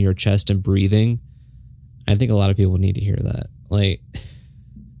opening your chest and breathing. I think a lot of people need to hear that. Like,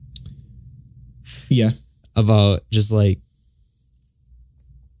 yeah. About just like,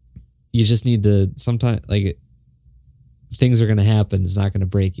 you just need to sometimes, like, things are going to happen. It's not going to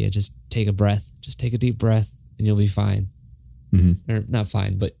break you. Just take a breath. Just take a deep breath and you'll be fine. Mm-hmm. Or not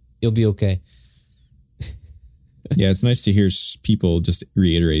fine, but you'll be okay. Yeah, it's nice to hear people just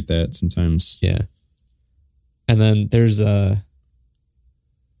reiterate that sometimes. Yeah. And then there's I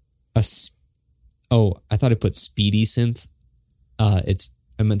thought I put speedy synth. I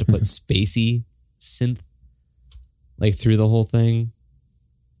meant to put spacey synth, like through the whole thing.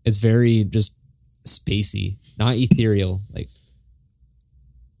 It's very just spacey, not ethereal, like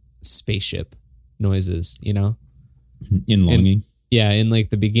spaceship noises, you know? In Longing. In like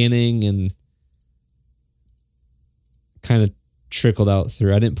the beginning, and kind of trickled out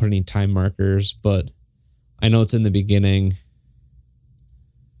through. I didn't put any time markers, but I know it's in the beginning.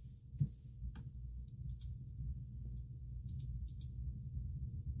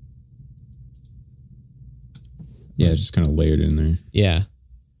 Yeah, it's just kind of layered in there. Yeah.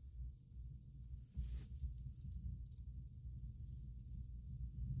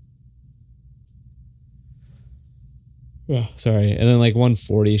 Oh, sorry. And then like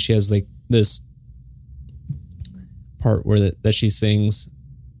 140, she has like this part where that she sings,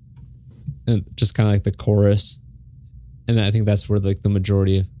 and just kind of like the chorus. And I think that's where like the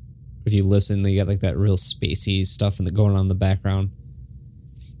majority of, if you listen, you get like that real spacey stuff going on in the background.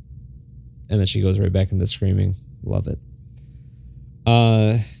 And then she goes right back into screaming. Love it.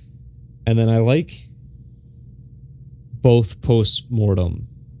 And then I like both post-mortem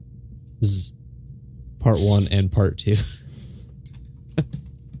part 1 and part 2.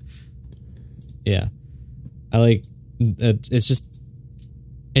 Yeah. I like it's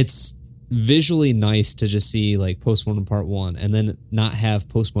visually nice to just see like postmortem part 1 and then not have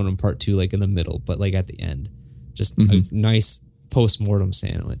postmortem part 2 like in the middle, but like at the end. Just a nice postmortem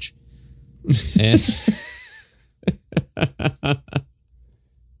sandwich. And it's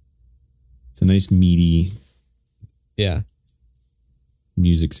a nice meaty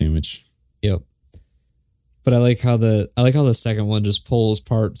music sandwich. Yep. But I like how the second one just pulls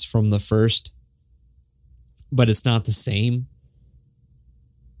parts from the first, but it's not the same.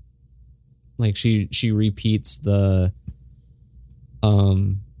 Like she repeats the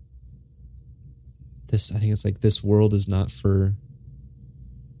this, I think it's like, this world is not for,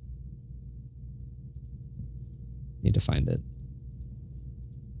 need to find it.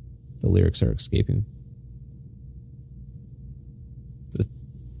 The lyrics are escaping.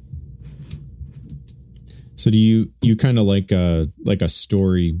 So do you kind of like a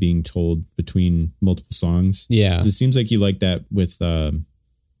story being told between multiple songs? Yeah. 'Cause it seems like you like that with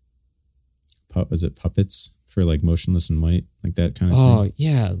is it Puppets for like Motionless in White, like that kind of thing? Oh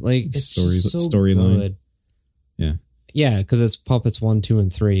yeah, like it's storyline. Good. Yeah. Yeah, because it's Puppets 1, 2,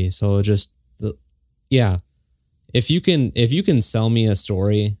 and 3. So just if you can sell me a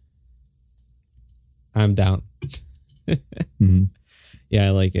story, I'm down. Mm-hmm. Yeah,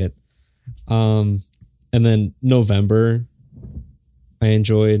 I like it. And then November, I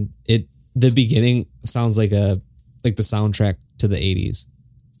enjoyed it. The beginning sounds like the soundtrack to the 80s.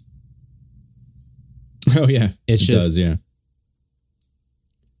 Oh yeah, it does. Yeah,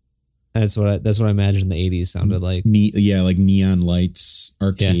 that's what I imagine the 80s sounded like. Like neon lights,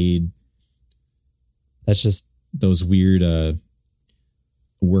 arcade. Yeah. That's just those weird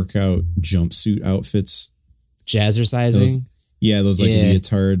workout jumpsuit outfits. Jazzercising. Those like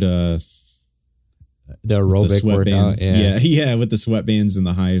leotard. The aerobic workout. Yeah, with the sweatbands and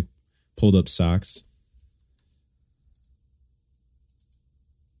the high pulled up socks.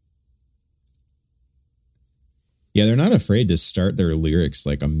 Yeah, they're not afraid to start their lyrics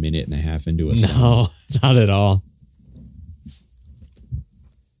like a minute and a half into a song. No, not at all.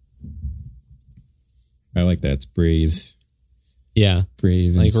 I like that. It's brave. Yeah.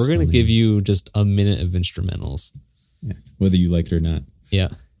 Brave. Like, we're going to give you just a minute of instrumentals. Yeah. Whether you like it or not. Yeah.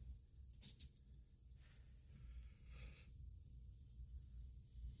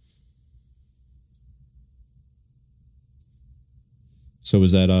 So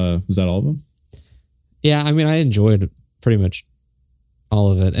was that all of them? Yeah, I mean, I enjoyed pretty much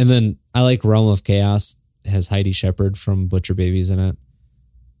all of it. And then I like Realm of Chaos. It has Heidi Shepherd from Butcher Babies in it.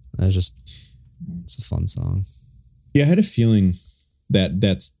 It's a fun song. Yeah, I had a feeling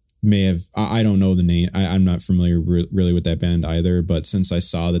that's may have, I don't know the name. I'm not familiar really with that band either, but since I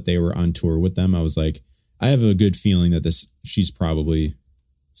saw that they were on tour with them, I was like, I have a good feeling that she's probably,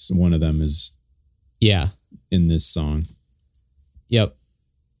 one of them is in this song. Yep.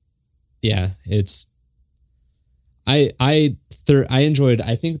 Yeah, it's, I enjoyed,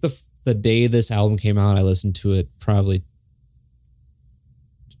 I think the day this album came out, I listened to it probably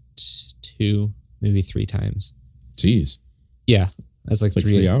 2, maybe 3 times. Jeez. Yeah. That's like,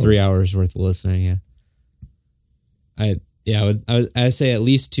 3 hours worth of listening. Yeah. I'd say at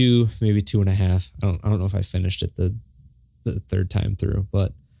least 2, maybe 2.5. I don't know if I finished it the third time through,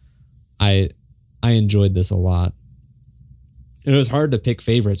 but I enjoyed this a lot. And it was hard to pick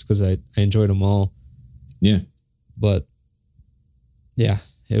favorites because I enjoyed them all. Yeah. But yeah,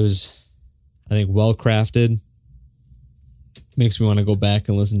 it was, I think, well crafted. Makes me want to go back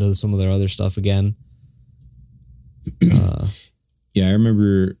and listen to some of their other stuff again. Yeah, I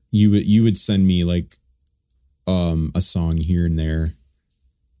remember you would send me like a song here and there.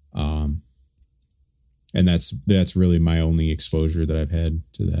 And that's really my only exposure that I've had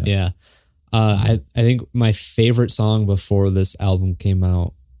to that. Yeah. I think my favorite song before this album came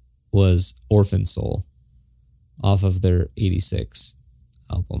out was Orphan Soul off of their 86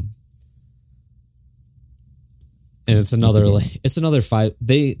 album. And it's another 5.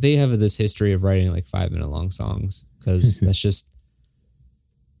 They have this history of writing like 5-minute long songs because that's just,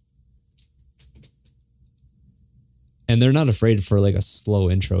 and they're not afraid for like a slow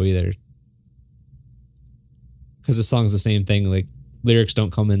intro either. Because the song's the same thing. Like, lyrics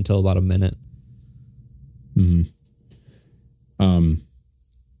don't come in until about a minute. Mm-hmm.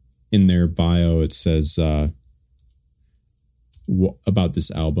 In their bio, it says about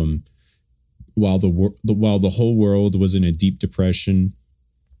this album: while the whole world was in a deep depression,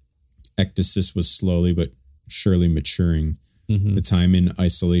 Ecdysis was slowly but surely maturing. The time in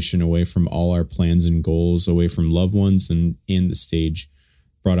isolation, away from all our plans and goals, away from loved ones and the stage,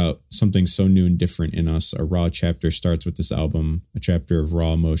 brought out something so new and different in us. A raw chapter starts with this album, a chapter of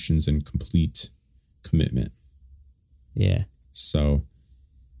raw emotions and complete commitment. Yeah. So,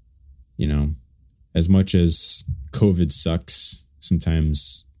 as much as COVID sucks,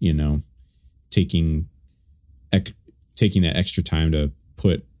 sometimes, taking that extra time to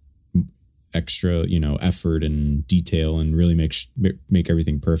put extra, effort and detail and really make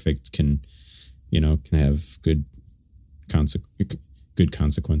everything perfect can have good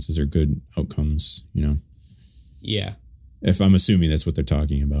consequences or good outcomes, Yeah. If I'm assuming that's what they're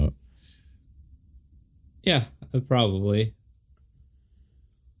talking about. Yeah, probably.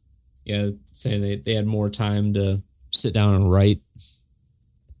 Yeah, saying they had more time to sit down and write.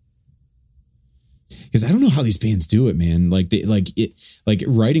 Because I don't know how these bands do it, man. Like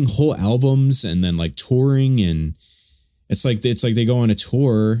writing whole albums and then like touring, and it's like they go on a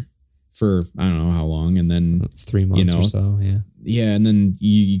tour for I don't know how long, and then 3 months or so. Yeah. Yeah, and then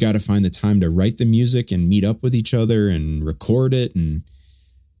you got to find the time to write the music and meet up with each other and record it, and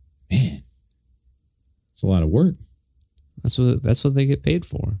man, it's a lot of work. That's what they get paid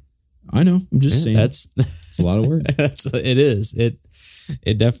for. I know. I'm just saying. It's a lot of work. It is.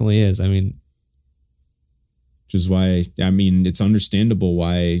 It definitely is. I mean, which is why, it's understandable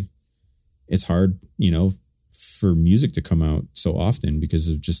why it's hard, for music to come out so often, because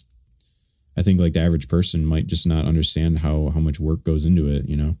of just, I think like the average person might just not understand how much work goes into it,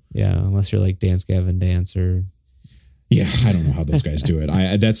 Yeah, unless you're like Dance Gavin Dance or. Yeah, I don't know how those guys do it.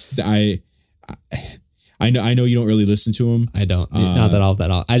 I know you don't really listen to them. I don't. Not that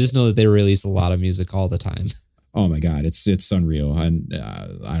all. I just know that they release a lot of music all the time. Oh my God, it's unreal. I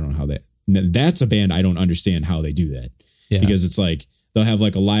don't know how that's a band I don't understand how they do that. Yeah. Because it's like they'll have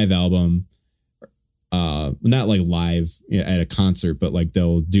like a live album, not like live at a concert, but like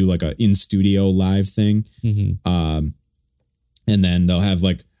they'll do like a in studio live thing, and then they'll have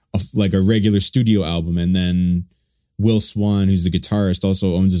like a regular studio album, and then Will Swan, who's the guitarist,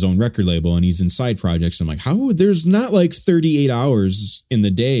 also owns his own record label, and he's in side projects. I'm like, how? There's not like 38 hours in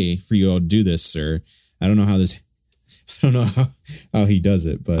the day for you all to do this, sir. I don't know how he does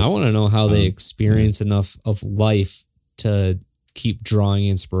it, but I want to know how they experience enough of life to keep drawing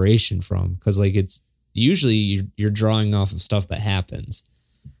inspiration from. Because like it's usually you're drawing off of stuff that happens,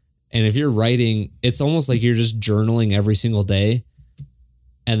 and if you're writing, it's almost like you're just journaling every single day,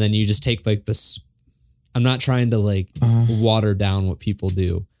 and then you just take like this. I'm not trying to like water down what people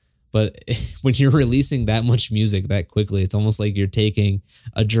do, but when you're releasing that much music that quickly, it's almost like you're taking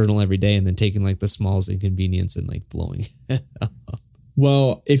a journal every day and then taking like the smallest inconvenience and like blowing it up.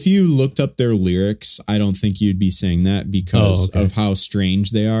 Well, if you looked up their lyrics, I don't think you'd be saying that because of how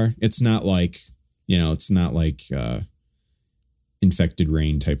strange they are. It's not like, Infected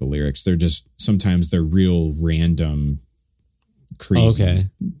Rain type of lyrics. They're just, sometimes they're real random, crazy,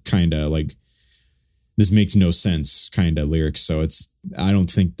 kind of like, this makes no sense kind of lyrics. So I don't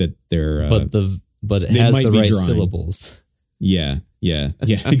think that they're, but it has the right syllables. Yeah,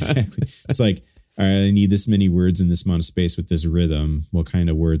 exactly. It's like, all right, I need this many words in this amount of space with this rhythm. What kind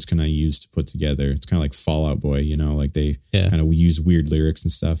of words can I use to put together? It's kind of like Fall Out Boy, like they kind of use weird lyrics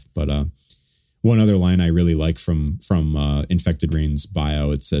and stuff. But one other line I really like from Infected Rain's bio,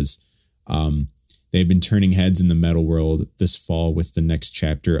 it says, they've been turning heads in the metal world this fall with the next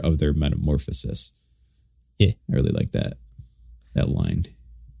chapter of their metamorphosis. Yeah, I really like that line.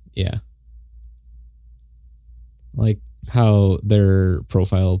 Yeah. Like how their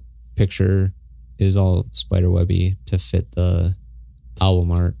profile picture is all spiderwebby to fit the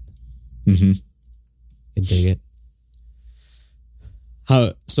album art. Mm-hmm. I dig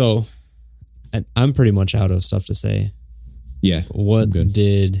it. So I'm pretty much out of stuff to say. Yeah. What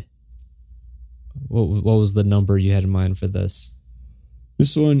was the number you had in mind for this?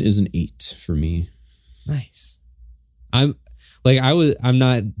 This one is an 8 for me. Nice. I'm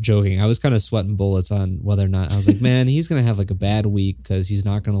not joking. I was kind of sweating bullets on whether or not I was like, man, he's going to have like a bad week because he's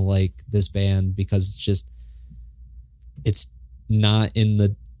not going to like this band because it's not in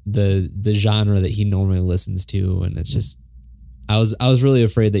the genre that he normally listens to. And it's just, I was really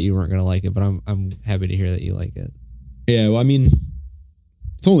afraid that you weren't going to like it, but I'm happy to hear that you like it. Yeah. Well, I mean,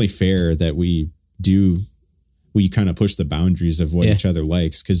 it's only fair that we kind of push the boundaries of what each other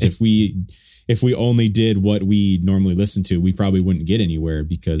likes. Cause if we only did what we normally listen to, we probably wouldn't get anywhere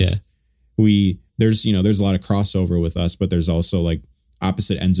because there's a lot of crossover with us, but there's also like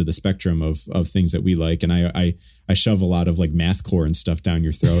opposite ends of the spectrum of things that we like. And I shove a lot of like mathcore and stuff down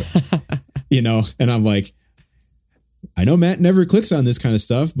your throat, and I'm like, I know Matt never clicks on this kind of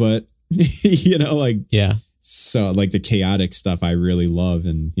stuff, but So like the chaotic stuff I really love.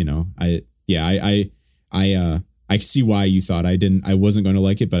 And I see why you thought I wasn't going to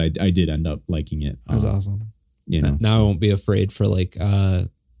like it, but I did end up liking it. That's awesome. Now I won't be afraid for like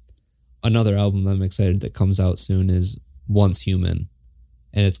another album that I'm excited that comes out soon is Once Human,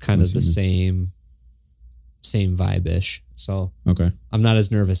 and it's kind of the same vibe-ish. So okay, I'm not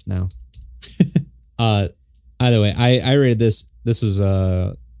as nervous now. Either way, I rated this. This was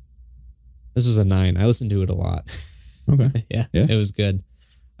a 9. I listened to it a lot. Okay, yeah, it was good.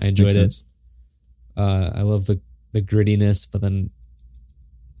 I enjoyed it. I love the grittiness, but then,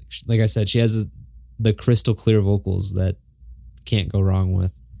 like I said, she has the crystal clear vocals that can't go wrong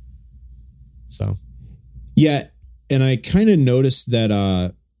with. So, yeah, and I kind of noticed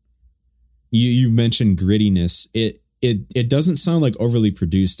that you mentioned grittiness. It doesn't sound like overly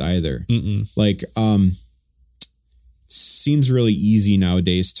produced either. Like seems really easy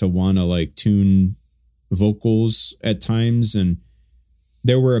nowadays to want to like tune vocals at times, and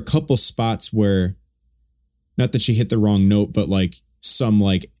there were a couple spots where, not that she hit the wrong note, but like some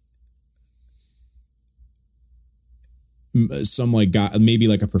guy, maybe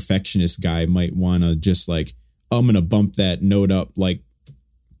like a perfectionist guy might want to just like, I'm going to bump that note up like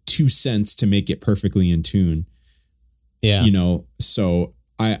 2 cents to make it perfectly in tune. Yeah. So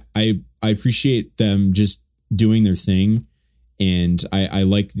I appreciate them just doing their thing. And I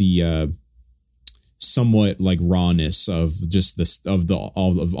like the, somewhat like rawness of just this, of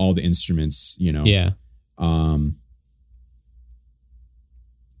all the instruments, Yeah.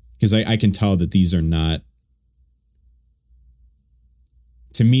 Because I can tell that these are not,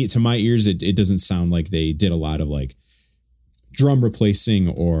 to my ears, it doesn't sound like they did a lot of like drum replacing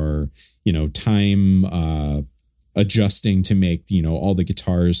or, time adjusting to make, all the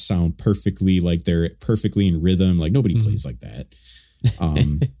guitars sound perfectly, like they're perfectly in rhythm. Like nobody plays like that. All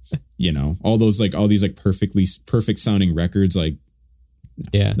these like perfect sounding records, like,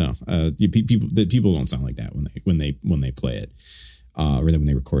 yeah, no, people don't sound like that when they play it, or when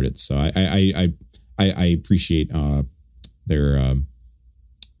they record it. So I appreciate their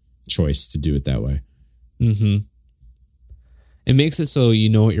choice to do it that way. Mm-hmm. It makes it so you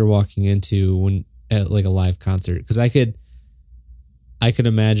know what you're walking into when at like a live concert. Because I could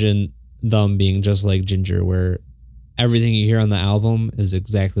imagine them being just like Ginger, where everything you hear on the album is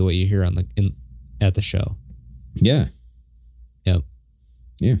exactly what you hear at the show. Yeah. Yep.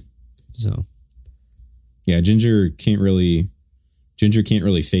 Yeah. So. Yeah, Ginger can't really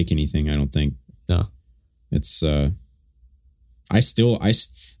fake anything, I don't think. No. It's I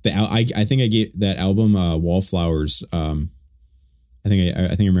think I gave that album Wallflowers. I think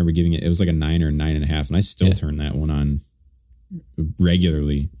I remember giving it. It was like a 9 or 9.5, and I still turn that one on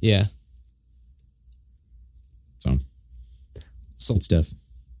regularly. Yeah. So it's Steph.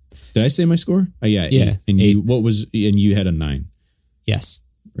 Did I say my score? Oh yeah, yeah. 8. And 8. you had a 9. Yes.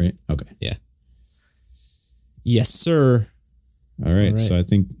 Right. Okay. Yeah. Yes, sir. All right. So I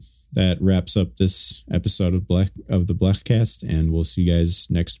think that wraps up this episode of the Blackcast, and we'll see you guys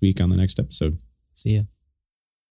next week on the next episode. See ya.